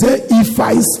touching it, say, if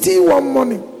I steal one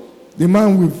money, the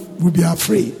man will be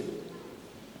afraid.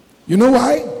 You know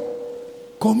why?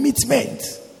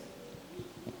 Commitment.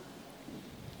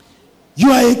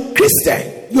 You are a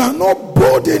Christian. You are not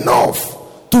bold enough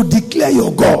to declare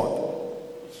your God.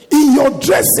 In your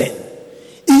dressing,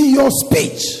 in your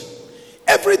speech,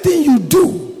 everything you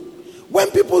do.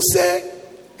 When people say,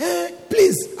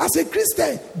 please, as a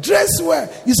Christian, dress well.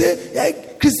 You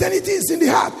say, Christianity is in the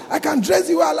heart. I can dress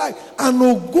the way I like. An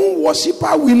Ogun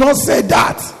worshiper will not say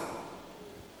that.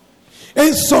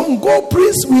 A Songo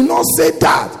priest will not say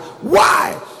that.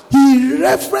 Why? He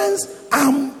referenced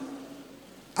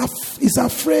is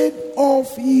afraid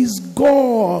of his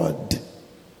God.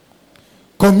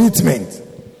 Commitment.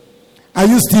 Are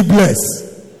you still blessed?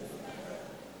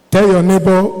 Tell your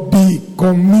neighbor, be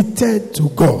committed to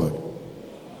God.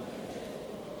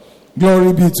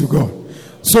 Glory be to God.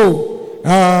 So,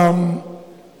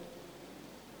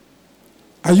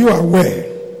 are you aware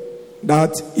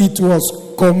that it was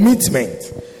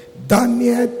commitment?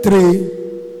 Daniel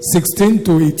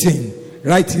 3:16-18.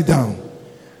 Write it down.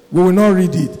 We will not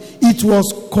read it. It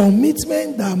was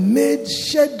commitment that made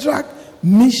Shadrach,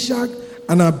 Meshach,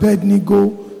 and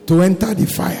Abednego to enter the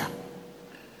fire.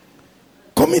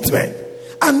 Commitment.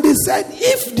 And they said,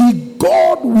 if the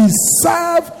God we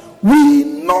serve will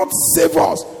not save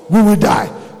us, we will die.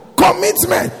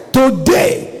 Commitment.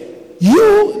 Today,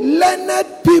 you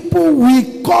learned people,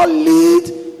 we call it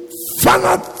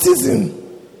fanaticism.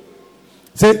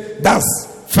 Say, that's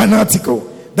fanatical.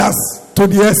 That's to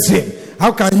the extreme.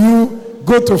 How can you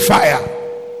go to fire?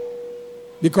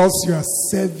 Because you are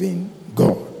serving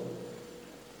God.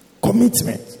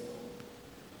 Commitment.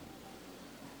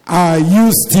 Are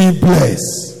you still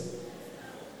blessed?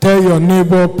 Tell your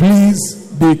neighbor, please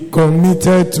be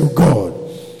committed to God.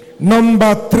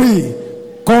 Number 3,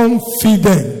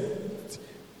 confident.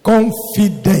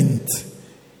 Confident.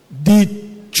 The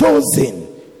chosen,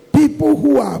 people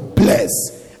who are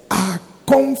blessed, are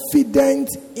confident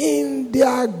in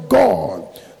their God.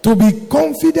 To be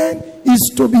confident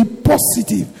is to be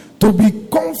positive. To be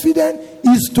confident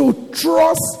is to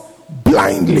trust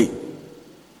blindly.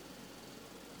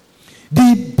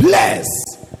 The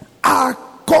blessed are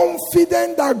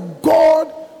confident that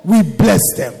God will bless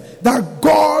them, that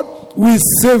God will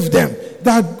save them,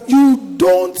 that you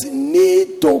don't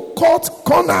need to cut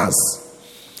corners.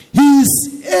 He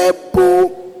is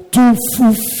able to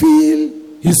fulfill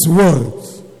his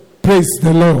words. Praise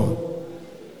the Lord.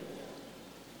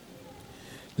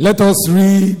 Let us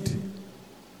read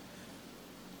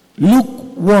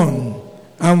Luke 1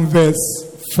 and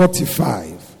verse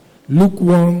 45. Luke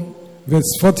 1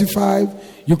 verse 45.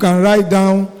 You can write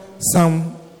down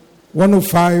Psalm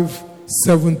 105,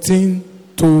 17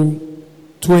 to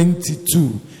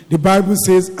 22. The Bible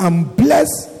says, and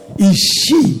blessed is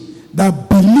she that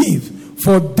believe,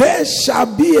 for there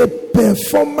shall be a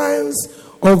performance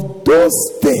of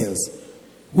those things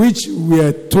which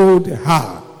were told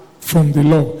her from the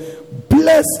Lord.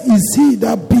 Blessed is he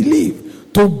that believe.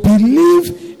 To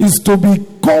believe is to be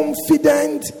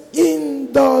confident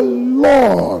in the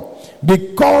Lord,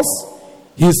 because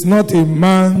he's not a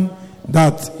man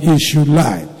that he should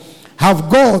lie. Have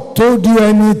God told you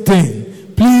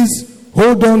anything? Please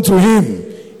hold on to him.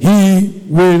 He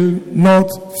will not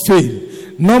fail.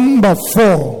 Number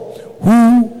 4,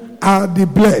 who are the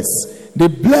blessed? The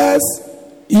blessed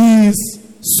is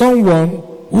someone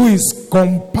who is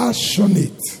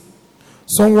compassionate.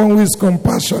 Someone who is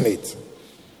compassionate,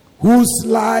 whose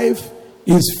life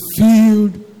is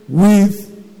filled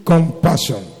with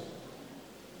compassion.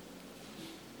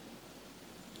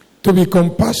 To be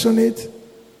compassionate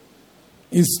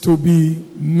is to be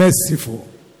merciful,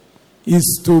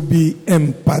 is to be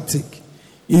empathic,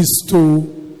 is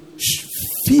to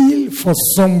feel for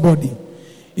somebody,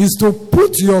 is to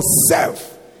put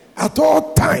yourself at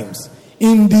all times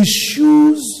in the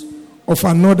shoes of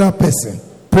another person.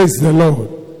 Praise the Lord.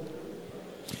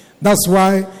 That's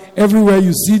why everywhere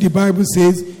you see the Bible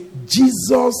says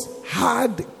Jesus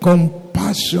had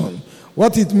compassion.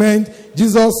 What it meant,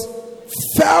 Jesus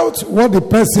felt what the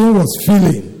person was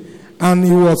feeling and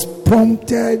he was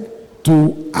prompted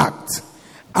to act.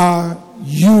 Are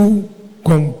you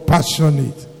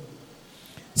compassionate?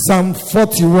 Psalm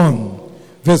 41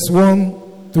 verse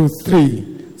 1 to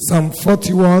 3. Psalm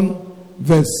 41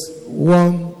 verse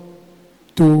 1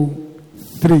 to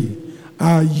 3.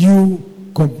 Are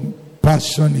you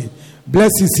compassionate?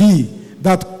 Blessed is he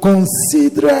that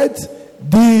considereth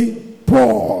the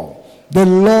poor. The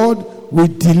Lord will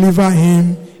deliver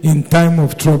him in time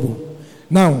of trouble.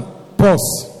 Now,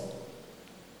 pause.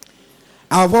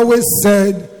 I've always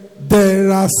said there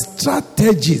are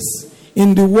strategies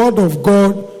in the Word of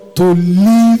God to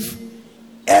live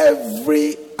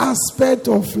every aspect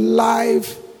of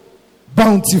life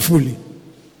bountifully.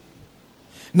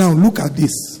 Now, look at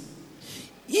this.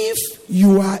 If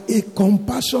you are a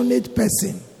compassionate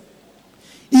person,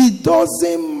 it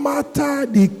doesn't matter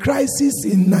the crisis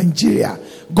in Nigeria,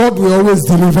 God will always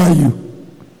deliver you.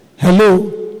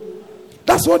 Hello?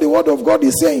 That's what the Word of God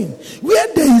is saying.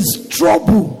 Where there is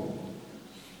trouble,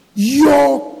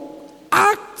 your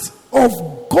act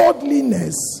of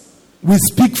godliness will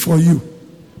speak for you.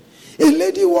 A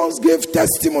lady once gave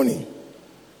testimony.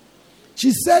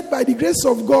 She said, by the grace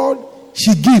of God,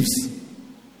 she gives.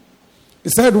 He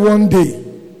said one day,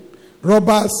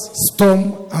 robbers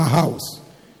stormed her house.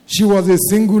 She was a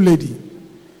single lady.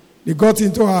 They got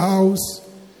into her house,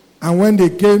 and when they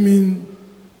came in,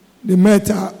 they met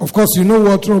her. Of course, you know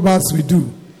what robbers will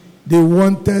do. They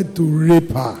wanted to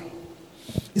rape her.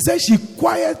 He said she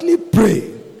quietly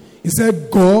prayed. He said,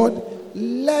 God,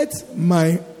 let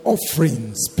my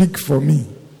offering speak for me.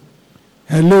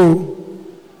 Hello?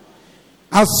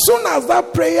 As soon as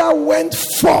that prayer went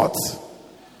forth,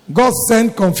 God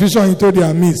sent confusion into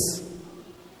their midst.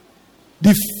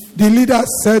 The leader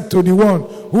said to the one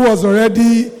who was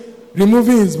already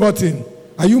removing his button,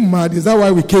 are you mad? Is that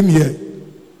why we came here?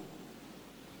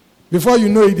 Before you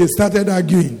know it, they started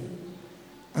arguing.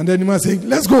 And then the man said,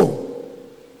 let's go.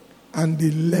 And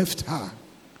they left her.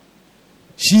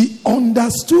 She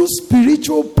understood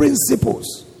spiritual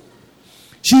principles.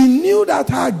 She knew that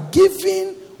her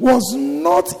giving was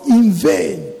not in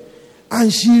vain.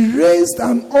 And she raised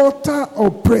an altar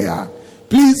of prayer.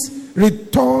 Please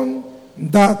return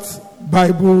that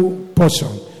Bible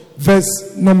portion.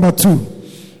 Verse number 2.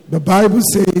 The Bible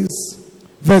says,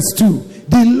 verse 2,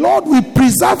 the Lord will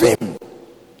preserve him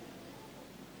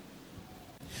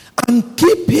and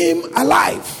keep him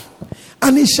alive,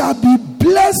 and he shall be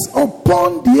blessed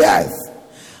upon the earth,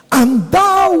 and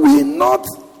thou will not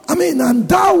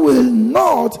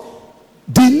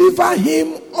deliver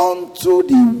him unto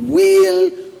the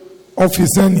will of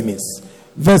his enemies.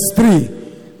 Verse 3,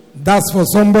 that's for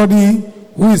somebody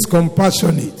who is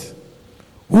compassionate,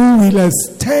 who will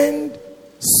extend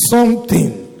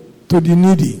something to the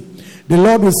needy. The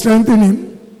Lord will strengthen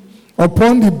him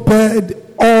upon the bed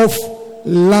of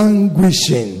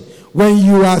languishing. When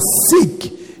you are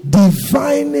sick,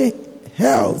 divine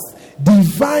health,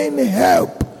 divine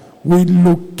help will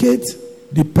locate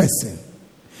the person.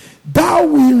 Thou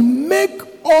will make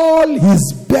all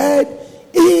his bed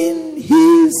in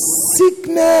his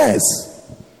sickness.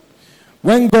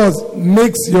 When God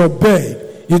makes your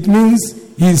bed, it means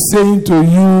he's saying to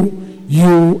you,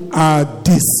 you are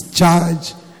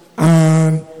discharged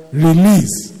and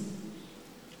released.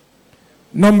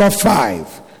 Number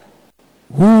 5,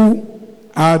 who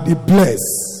are the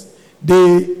blessed?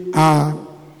 They are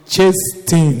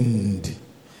chastened.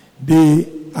 They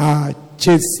are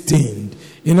chastened.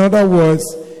 In other words,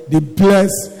 the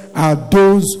blessed are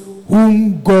those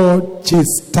whom God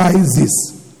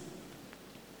chastises.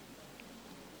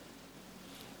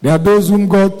 They are those whom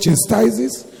God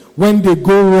chastises when they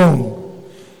go wrong.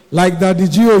 Like Daddy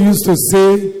Gio used to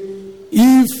say,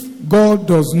 if God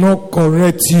does not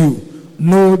correct you,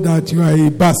 know that you are a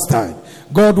bastard.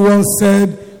 God once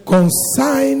said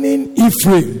concerning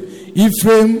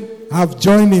Ephraim have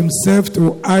joined himself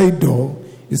to idol.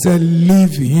 He said,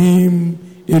 leave him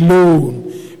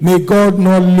alone. May God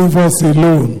not leave us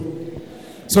alone.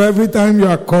 So every time you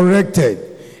are corrected,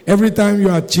 every time you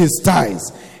are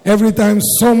chastised, every time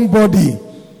somebody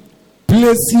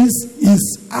places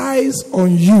his eyes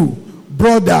on you,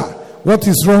 brother, what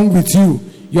is wrong with you?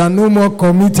 You are no more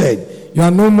committed. You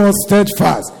are no more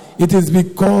steadfast. It is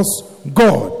because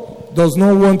God does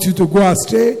not want you to go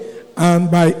astray, and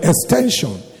by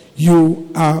extension, you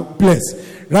are blessed.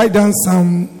 Write down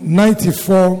Psalm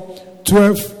 94,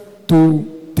 12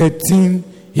 to 13,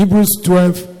 Hebrews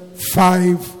 12,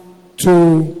 5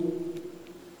 to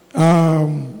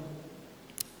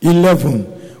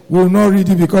 11. We will not read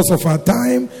it because of our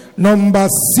time. Number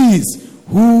 6,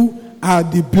 who are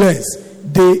the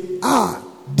blessed? They are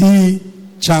the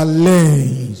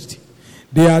challenged.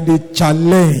 They are the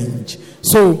challenged.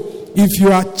 So, if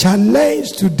you are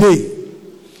challenged today,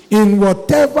 in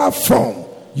whatever form,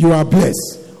 you are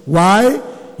blessed. Why?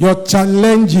 Your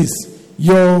challenges,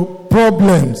 your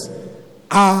problems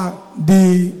are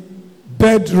the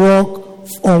bedrock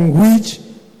on which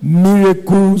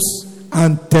miracles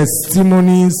and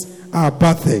testimonies are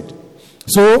birthed.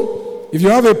 So, if you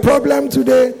have a problem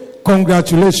today,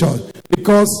 congratulations,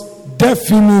 because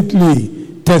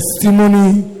definitely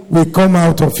testimony will come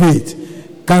out of it.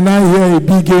 Can I hear a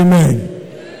big amen?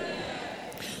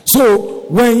 So,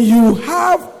 when you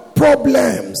have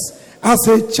problems as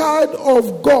a child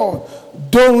of God,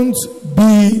 don't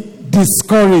be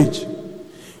discouraged.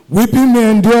 Weeping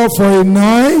may endure for a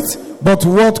night, but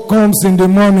what comes in the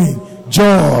morning?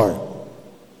 Joy.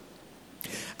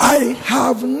 I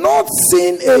have not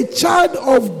seen a child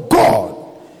of God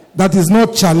that is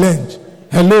not challenged.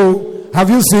 Hello? Have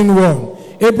you seen one?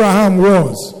 Abraham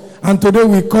was. And today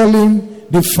we call him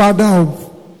the father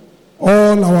of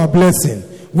all our blessings.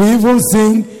 We even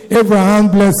sing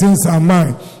Abraham's blessings are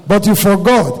mine. But you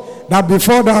forgot that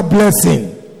before that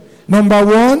blessing, number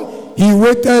 1, he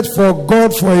waited for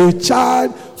God for a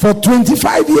child for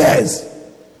 25 years.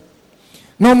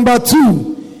 Number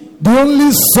 2, the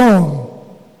only son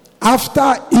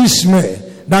after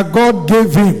Ishmael that God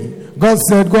gave him, God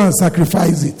said, go and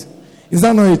sacrifice it. Is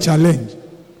that not a challenge?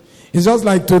 It's just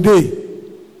like today.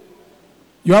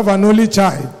 You have an only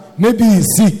child. Maybe he's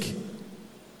sick.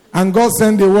 And God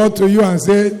sent the word to you and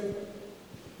said,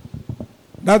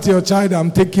 that's your child,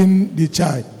 I'm taking the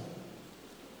child.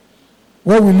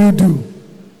 What will you do?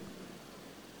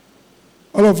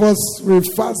 All of us will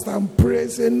fast and pray,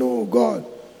 say, no, God.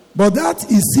 But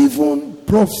that is even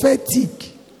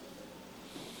prophetic.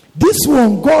 This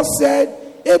one, God said,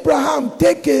 Abraham,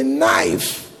 take a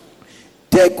knife,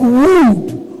 take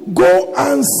wood, go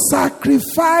and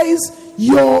sacrifice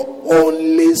your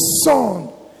only son.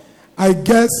 I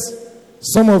guess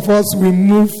some of us will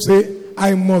move, say,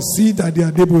 I must see that they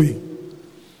are Adeboye.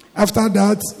 After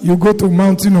that, you go to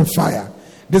mountain of fire.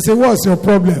 They say, what's your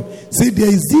problem? Say, there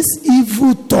is this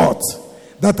evil thought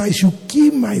that I should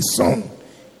kill my son.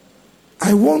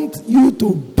 I want you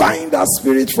to bind that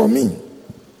spirit for me.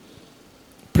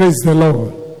 Praise the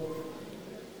Lord.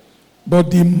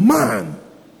 But the man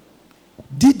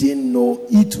didn't know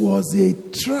it was a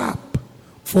trap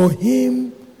for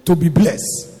him to be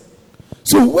blessed.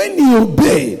 So when he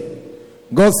obeyed,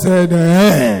 God said,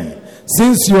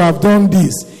 since you have done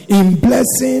this, in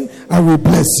blessing I will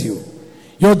bless you.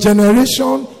 Your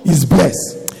generation is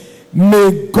blessed.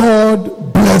 May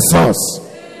God bless us.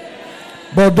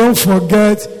 But don't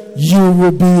forget, you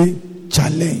will be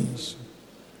challenged.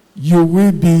 You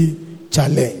will be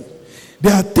challenged.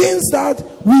 There are things that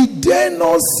we dare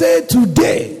not say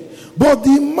today, but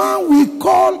the man we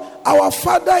call our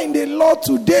father in the Lord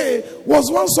today was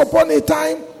once upon a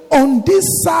time on this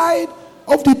side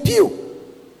of the pew,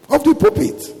 of the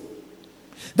pulpit.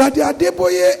 That the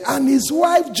Adeboye and his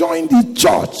wife joined the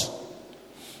church.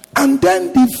 And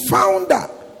then the founder,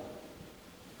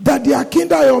 that the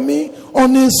Akindayomi,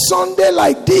 on a Sunday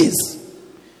like this,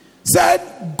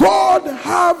 said, God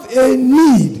have a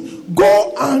need.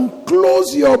 Go and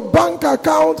close your bank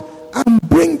account and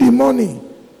bring the money.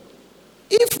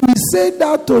 If we say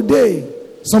that today,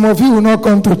 some of you will not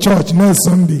come to church next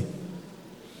Sunday.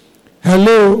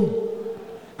 Hello?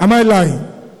 Am I lying?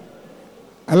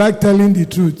 I like telling the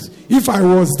truth. If I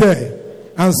was there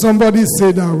and somebody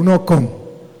said I will not come.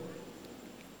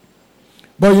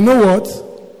 But you know what?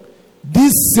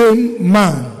 This same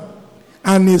man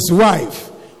and his wife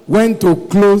went to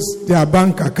close their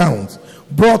bank account,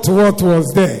 brought what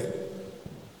was there.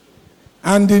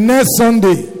 And the next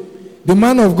Sunday, the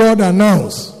man of God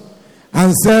announced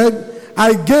and said,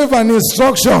 I gave an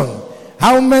instruction.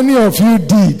 How many of you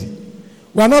did?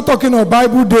 We are not talking of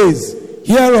Bible days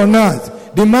here on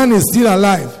earth. The man is still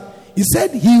alive. He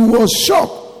said he was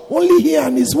shocked. Only he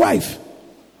and his wife.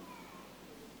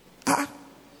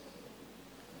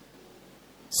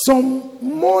 Some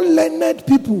more learned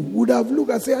people would have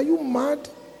looked and said, are you mad?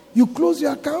 You close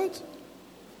your account?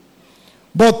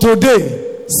 But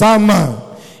today,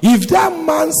 Sama, if that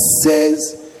man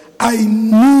says, I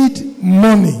need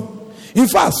money. In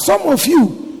fact, some of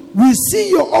you will see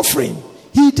your offering.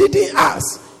 He didn't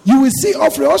ask. You will see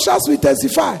offering. Ushers will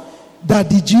testify.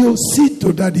 Daddy Gio, sit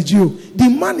to Daddy Gio. The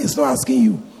man is not asking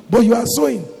you, but you are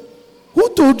sowing.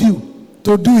 Who told you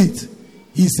to do it?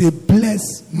 He's a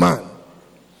blessed man.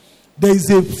 There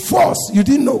is a force you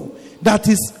didn't know that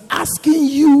is asking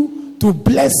you to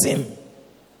bless him.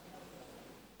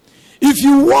 If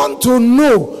you want to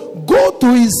know, go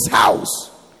to his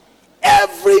house.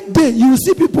 Every day you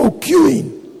see people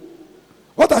queuing.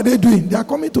 What are they doing? They are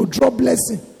coming to draw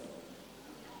blessing.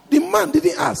 The man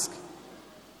didn't ask.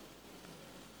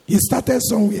 He started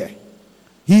somewhere.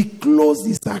 He closed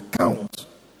his account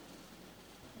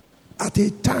at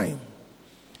a time.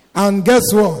 And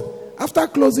guess what? After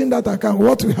closing that account,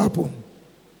 what will happen?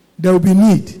 There will be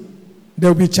need.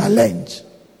 There will be challenge.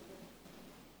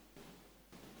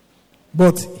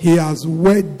 But he has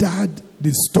weathered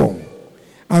the storm.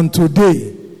 And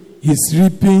today, he's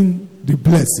reaping the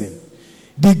blessing.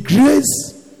 The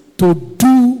grace to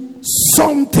do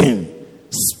something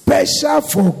special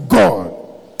for God.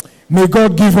 May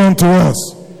God give unto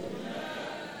us.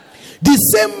 The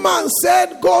same man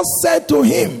said, God said to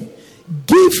him,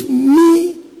 give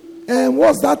me,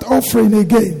 what's that offering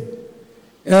again?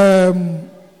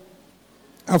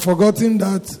 I've forgotten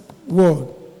that word.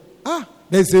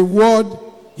 There's a word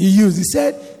he used. He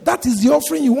said, that is the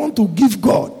offering you want to give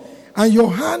God. And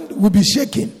your hand will be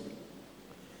shaking.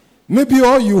 Maybe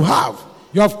all you have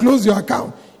closed your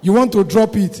account. You want to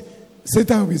drop it.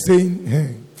 Satan will be saying,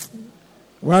 hey,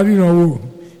 worry no,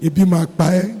 it be my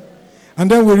pie. And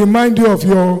then we remind you of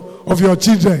your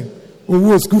children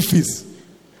who school fees.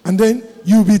 And then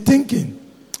you'll be thinking,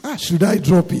 should I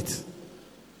drop it?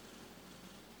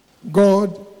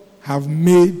 God have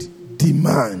made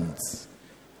demands.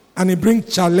 And he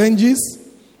brings challenges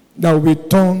that will be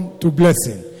turned to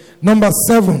blessing. Number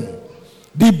 7,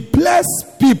 the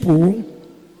blessed people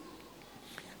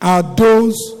are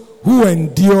those who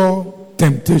endure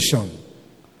temptation.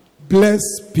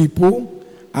 Blessed people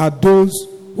are those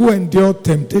who endure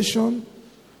temptation,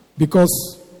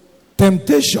 because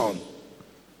temptation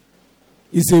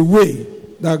is a way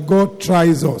that God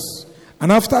tries us.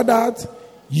 And after that,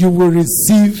 you will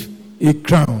receive a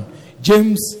crown.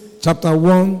 James chapter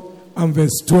 1 and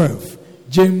verse 12.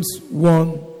 James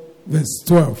 1 verse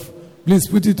 12. Please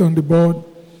put it on the board.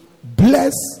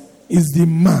 Blessed is the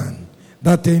man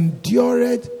that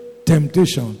endureth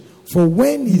temptation, for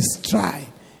when he is tried,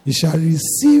 he shall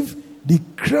receive the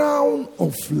crown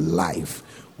of life,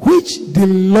 which the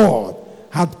Lord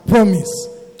hath promised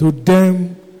to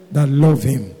them that love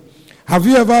him. Have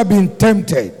you ever been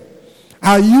tempted?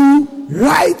 Are you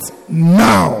right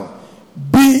now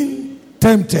being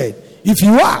tempted? If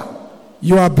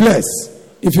you are blessed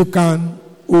if you can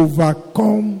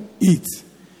overcome it.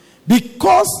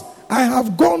 Because I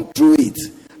have gone through it,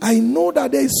 I know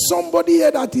that there is somebody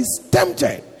here that is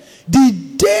tempted. The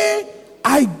day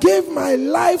I gave my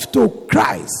life to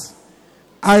Christ,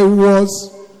 I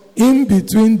was in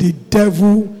between the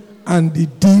devil and the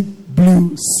deep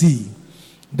blue sea.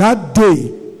 That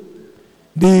day,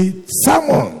 the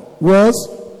sermon was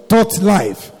Taught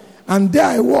Life. And there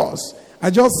I was. I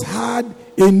just had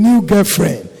a new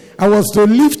girlfriend. I was to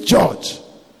leave church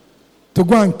to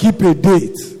go and keep a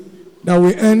date that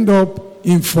will end up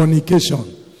in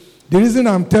fornication. The reason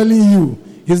I'm telling you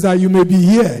is that you may be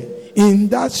here in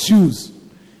that shoes.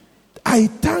 I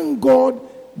thank God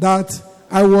that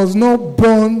I was not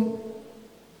born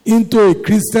into a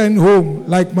Christian home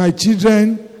like my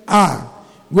children are,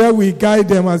 where we guide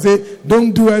them and say,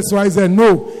 don't do X, Y, Z.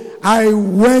 No, I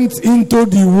went into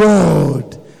the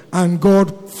world and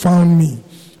God found me.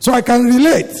 So I can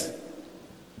relate.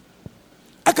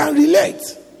 I can relate.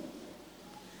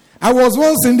 I was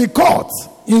once in the court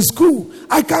in school.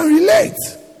 I can relate.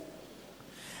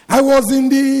 I was in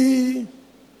the,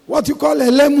 what you call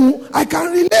Elemu. I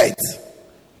can relate.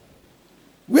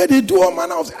 Where they do all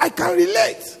manner of, I can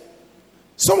relate.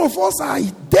 Some of us are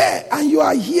there and you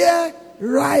are here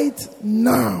right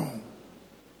now.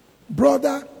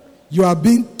 Brother, you are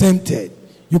being tempted.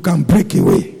 You can break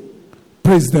away.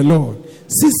 Praise the Lord.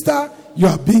 Sister, you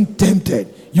are being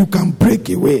tempted. You can break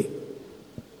away.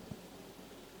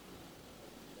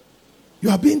 You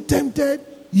are being tempted.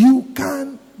 You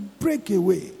can break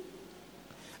away.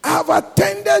 I have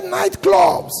attended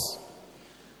nightclubs.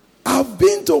 I've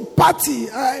been to party.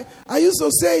 I used to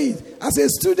say it as a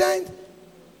student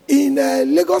in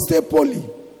Lagos State Poly.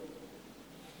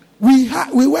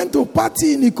 We went to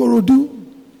party in Ikorodu.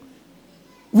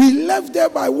 We left there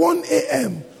by 1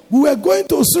 a.m. We were going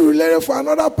to Surulere for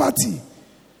another party.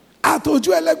 At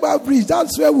Ojuelegba Bridge,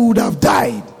 that's where we would have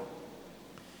died.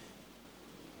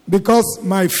 Because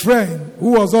my friend,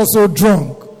 who was also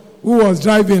drunk, who was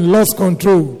driving, lost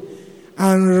control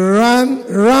and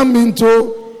ran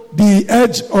into the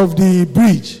edge of the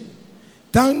bridge.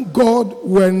 Thank God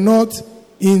we're not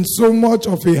in so much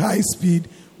of a high speed.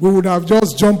 We would have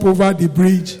just jumped over the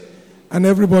bridge and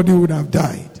everybody would have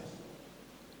died.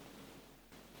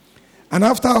 And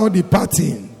after all the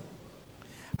partying,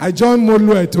 I joined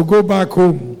Molue to go back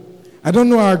home. I don't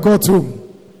know how I got home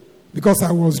because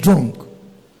I was drunk.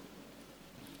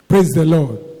 Praise the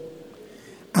Lord.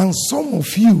 And some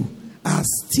of you are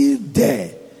still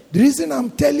there. The reason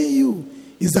I'm telling you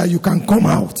is that you can come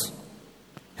out.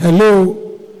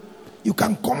 Hello? You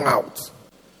can come out.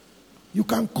 You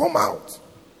can come out.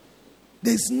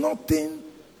 There's nothing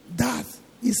that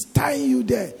is tying you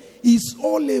there. It's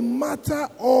all a matter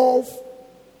of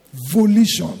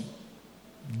volition,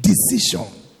 decision,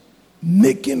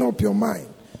 making up your mind.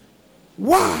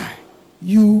 Why?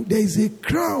 There is a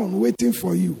crown waiting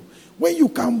for you when you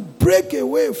can break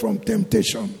away from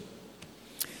temptation.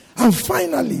 And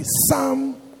finally,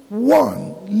 Psalm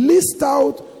 1 lists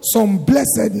out some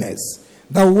blessedness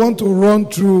that we want to run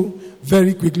through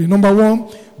very quickly. Number 1,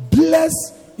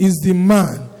 blessed is the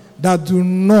man that do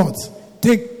not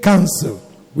take counsel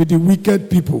with the wicked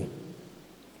people.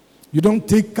 You don't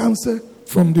take counsel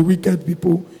from the wicked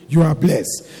people, you are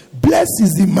blessed. Blessed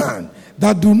is the man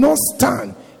that do not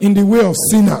stand in the way of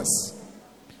sinners.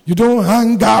 You don't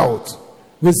hang out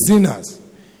with sinners.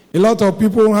 A lot of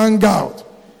people hang out.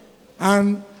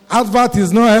 And advert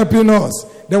is not helping us.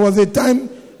 There was a time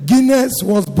Guinness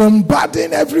was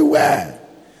bombarding everywhere.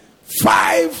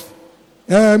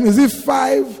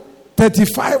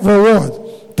 5:35 or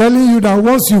what? Telling you that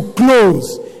once you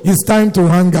close, it's time to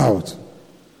hang out.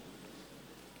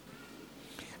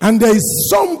 And there is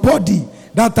somebody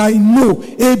that I know,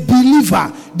 a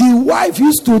believer. The wife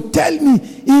used to tell me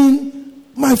in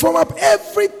my former,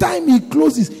 every time he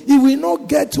closes, he will not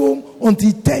get home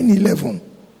until 10:11.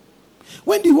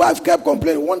 When the wife kept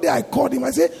complaining, one day I called him.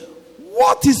 I said,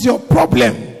 what is your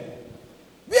problem?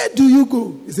 Where do you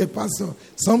go? He said, Pastor,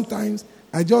 sometimes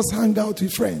I just hang out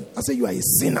with friends. I said, you are a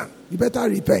sinner. You better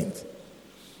repent.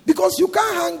 Because you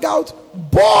can't hang out.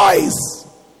 Boys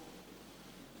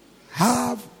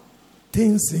have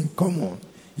things in common.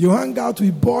 You hang out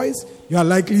with boys, you are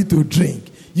likely to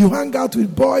drink. You hang out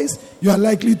with boys, you are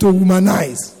likely to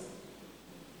womanize.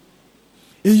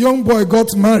 A young boy got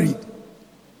married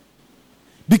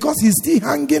because he's still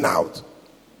hanging out.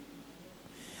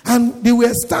 And they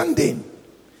were standing.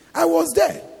 I was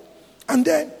there. And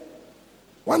then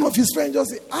one of his friends just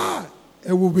said,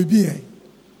 it will be here.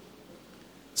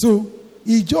 So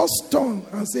he just turned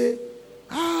and said,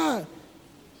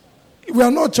 we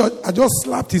are not church. I just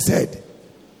slapped his head.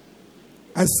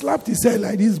 I slapped his head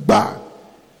like this, bar.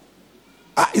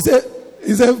 He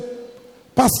said,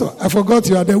 Pastor, I forgot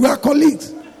you are there. We are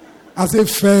colleagues. I said,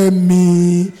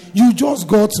 Femi, you just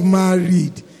got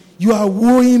married. You are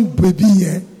wooing baby,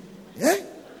 eh? Eh?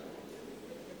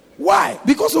 Why?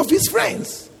 Because of his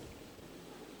friends.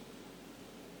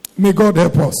 May God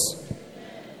help us.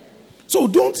 So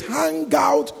don't hang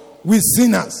out with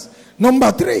sinners.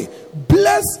 Number 3,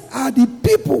 blessed are the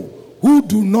people who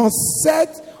do not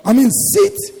sit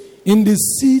in the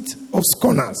seat of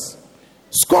scorners.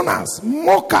 Scorners,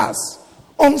 mockers,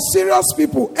 unserious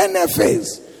people,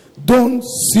 NFAs. Don't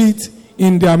sit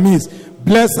in their midst.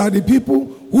 Blessed are the people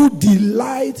who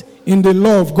delight in the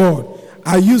law of God.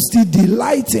 Are you still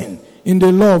delighting in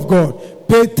the law of God?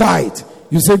 Pay tithe.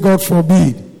 You say, God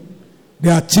forbid. They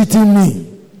are cheating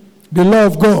me. The law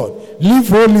of God. Live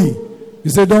holy. You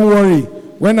say, don't worry.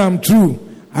 When I'm through,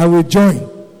 I will join.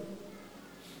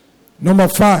 Number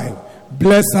 5.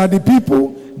 Blessed are the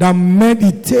people that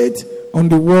meditate on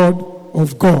the word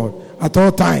of God at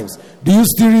all times. Do you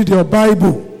still read your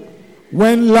Bible?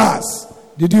 When last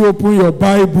did you open your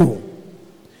Bible?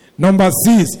 Number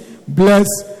 6.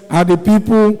 Blessed are the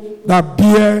people that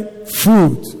bear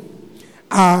fruit.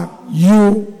 Are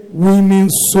you winning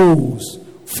souls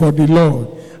for the Lord?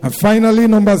 And finally,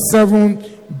 number 7.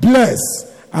 Blessed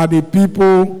are the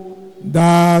people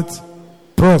that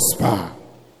prosper.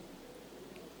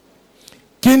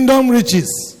 Kingdom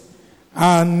riches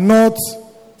are not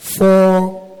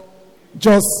for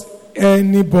just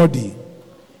anybody.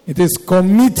 It is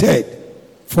committed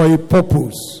for a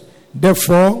purpose.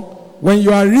 Therefore, when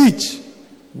you are rich,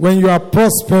 when you are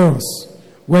prosperous,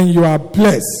 when you are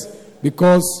blessed,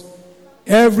 because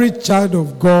every child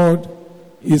of God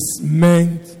is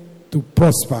meant to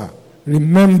prosper.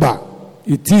 Remember,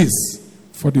 it is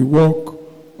for the work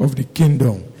of the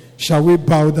kingdom. Shall we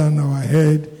bow down our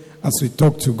head as we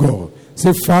talk to God?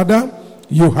 Say, Father,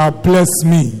 you have blessed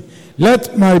me.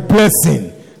 Let my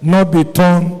blessing not be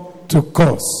turned to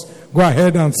curse. Go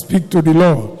ahead and speak to the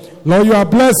Lord. Lord, you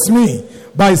have blessed me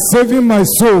by saving my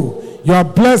soul. You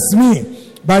have blessed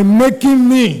me by making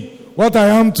me what I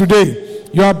am today.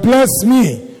 You have blessed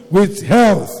me with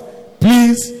health.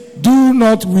 Please do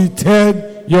not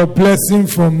withhold your blessing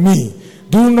from me.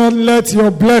 Do not let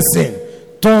your blessing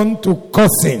turn to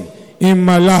cursing in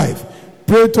my life.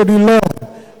 Pray to the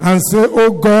Lord and say,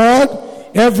 oh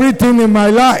God, everything in my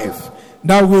life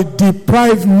that will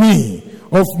deprive me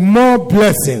of more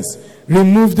blessings,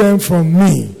 remove them from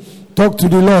me. Talk to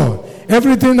the Lord.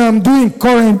 Everything I'm doing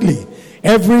currently,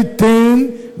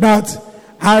 everything that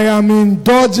I am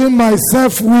indulging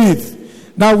myself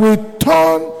with, that will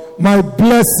turn my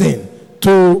blessing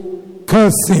to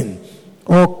cursing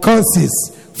or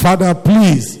curses, Father,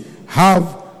 please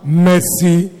have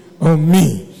mercy on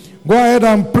me. Go ahead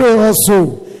and pray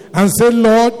also and say,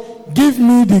 Lord, give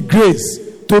me the grace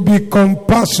to be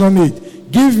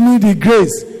compassionate. Give me the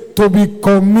grace to be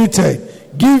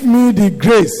committed. Give me the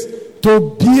grace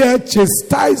to bear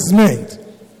chastisement.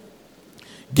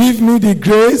 Give me the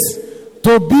grace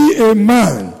to be a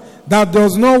man that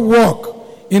does not walk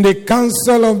in the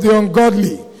counsel of the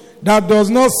ungodly, that does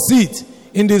not sit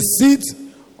in the seat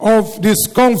of the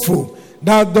scornful,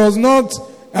 that does not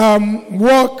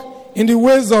walk in the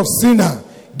ways of sinner.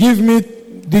 Give me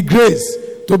the grace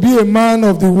to be a man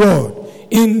of the world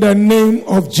in the name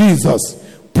of Jesus.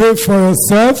 Pray for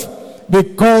yourself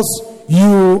because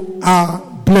you are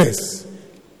blessed.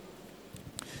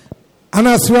 And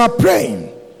as you are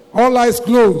praying, all eyes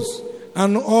closed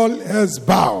and all heads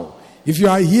bow. If you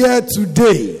are here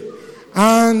today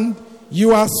and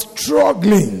you are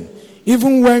struggling,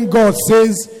 even when God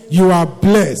says you are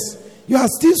blessed, you are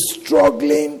still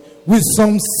struggling with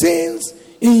some sins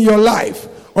in your life,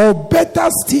 or better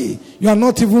still, you are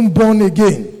not even born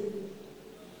again.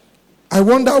 I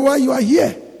wonder why you are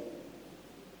here.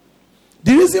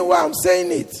 The reason why I'm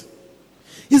saying it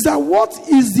is that what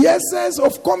is the essence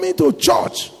of coming to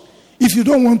church if you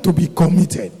don't want to be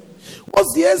committed?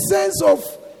 What's the essence of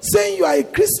saying you are a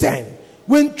Christian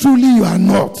when truly you are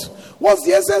not? What's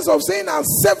the essence of saying I'm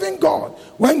serving God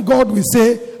when God will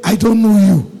say, I don't know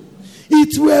you?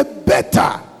 It were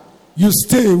better you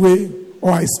stay away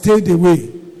or I stayed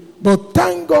away. But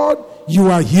thank God you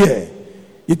are here.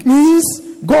 It means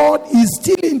God is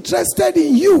still interested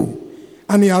in you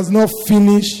and he has not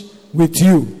finished with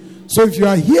you. So if you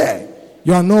are here,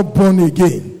 you are not born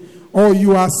again, or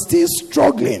you are still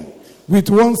struggling with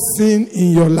one sin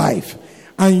in your life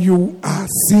and you are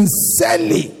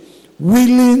sincerely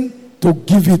willing to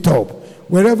give it up,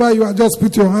 wherever you are, just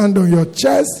put your hand on your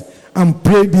chest and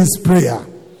pray this prayer.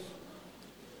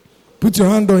 Put your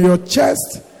hand on your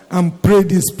chest and pray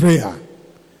this prayer.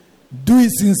 Do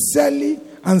it sincerely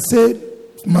and say,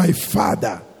 my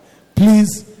Father,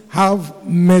 please have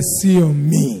mercy on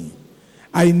me.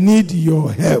 I need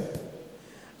your help.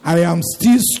 I am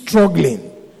still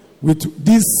struggling with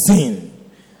this sin.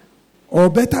 Or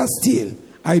better still,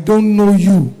 I don't know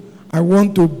you. I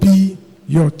want to be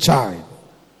your child.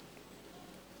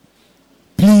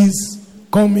 Please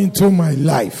come into my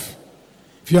life.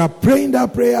 If you are praying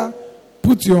that prayer,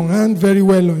 put your hand very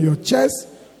well on your chest,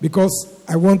 because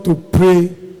I want to pray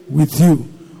with you.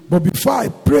 But before I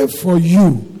pray for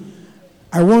you,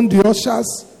 I want the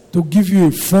ushers to give you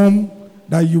a form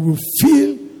that you will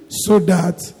fill so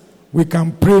that we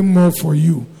can pray more for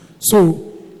you.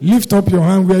 So lift up your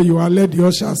hand where you are. Let the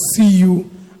ushers see you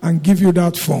and give you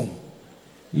that form.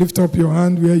 Lift up your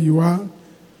hand where you are.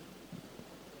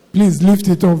 Please lift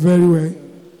it up very well.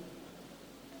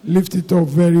 Lift it up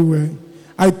very well.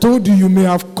 I told you may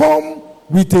have come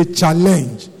with a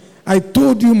challenge. I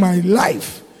told you my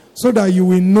life so that you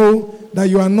will know that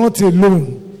you are not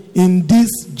alone in this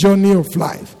journey of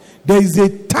life. There is a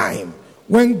time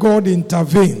when God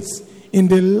intervenes in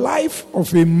the life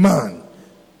of a man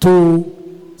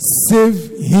to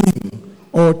save him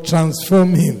or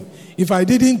transform him. If I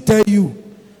didn't tell you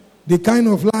the kind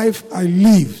of life I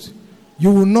lived,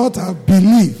 you would not have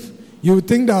believed. You would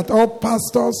think that all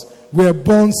pastors were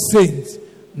born saints.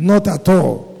 Not at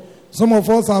all. Some of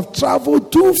us have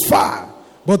traveled too far,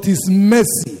 but His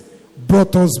mercy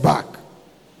brought us back.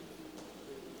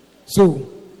 So,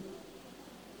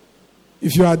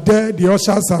 if you are there, the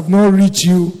ushers have not reached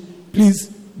you, please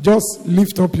just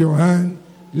lift up your hand.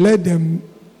 Let them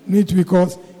meet,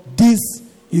 because this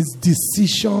is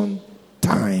decision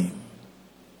time.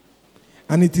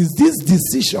 And it is this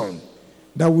decision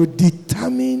that will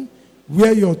determine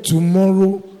where your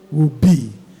tomorrow will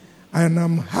be. And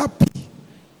I'm happy.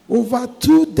 Over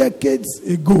 2 decades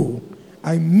ago,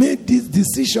 I made this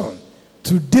decision.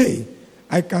 Today,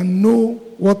 I can know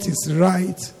what is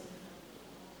right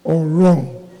or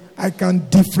wrong. I can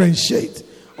differentiate.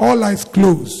 All eyes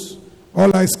closed.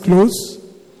 All eyes closed.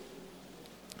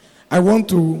 I want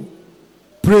to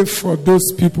pray for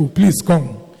those people. Please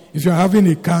come. If you're having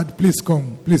a card, please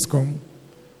come. Please come.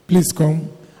 Please come.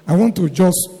 I want to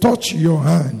just touch your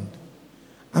hand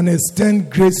and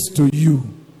extend grace to you.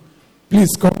 Please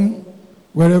come.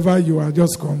 Wherever you are,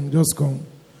 just come. Just come.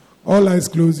 All eyes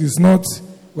closed.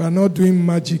 We are not doing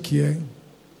magic here.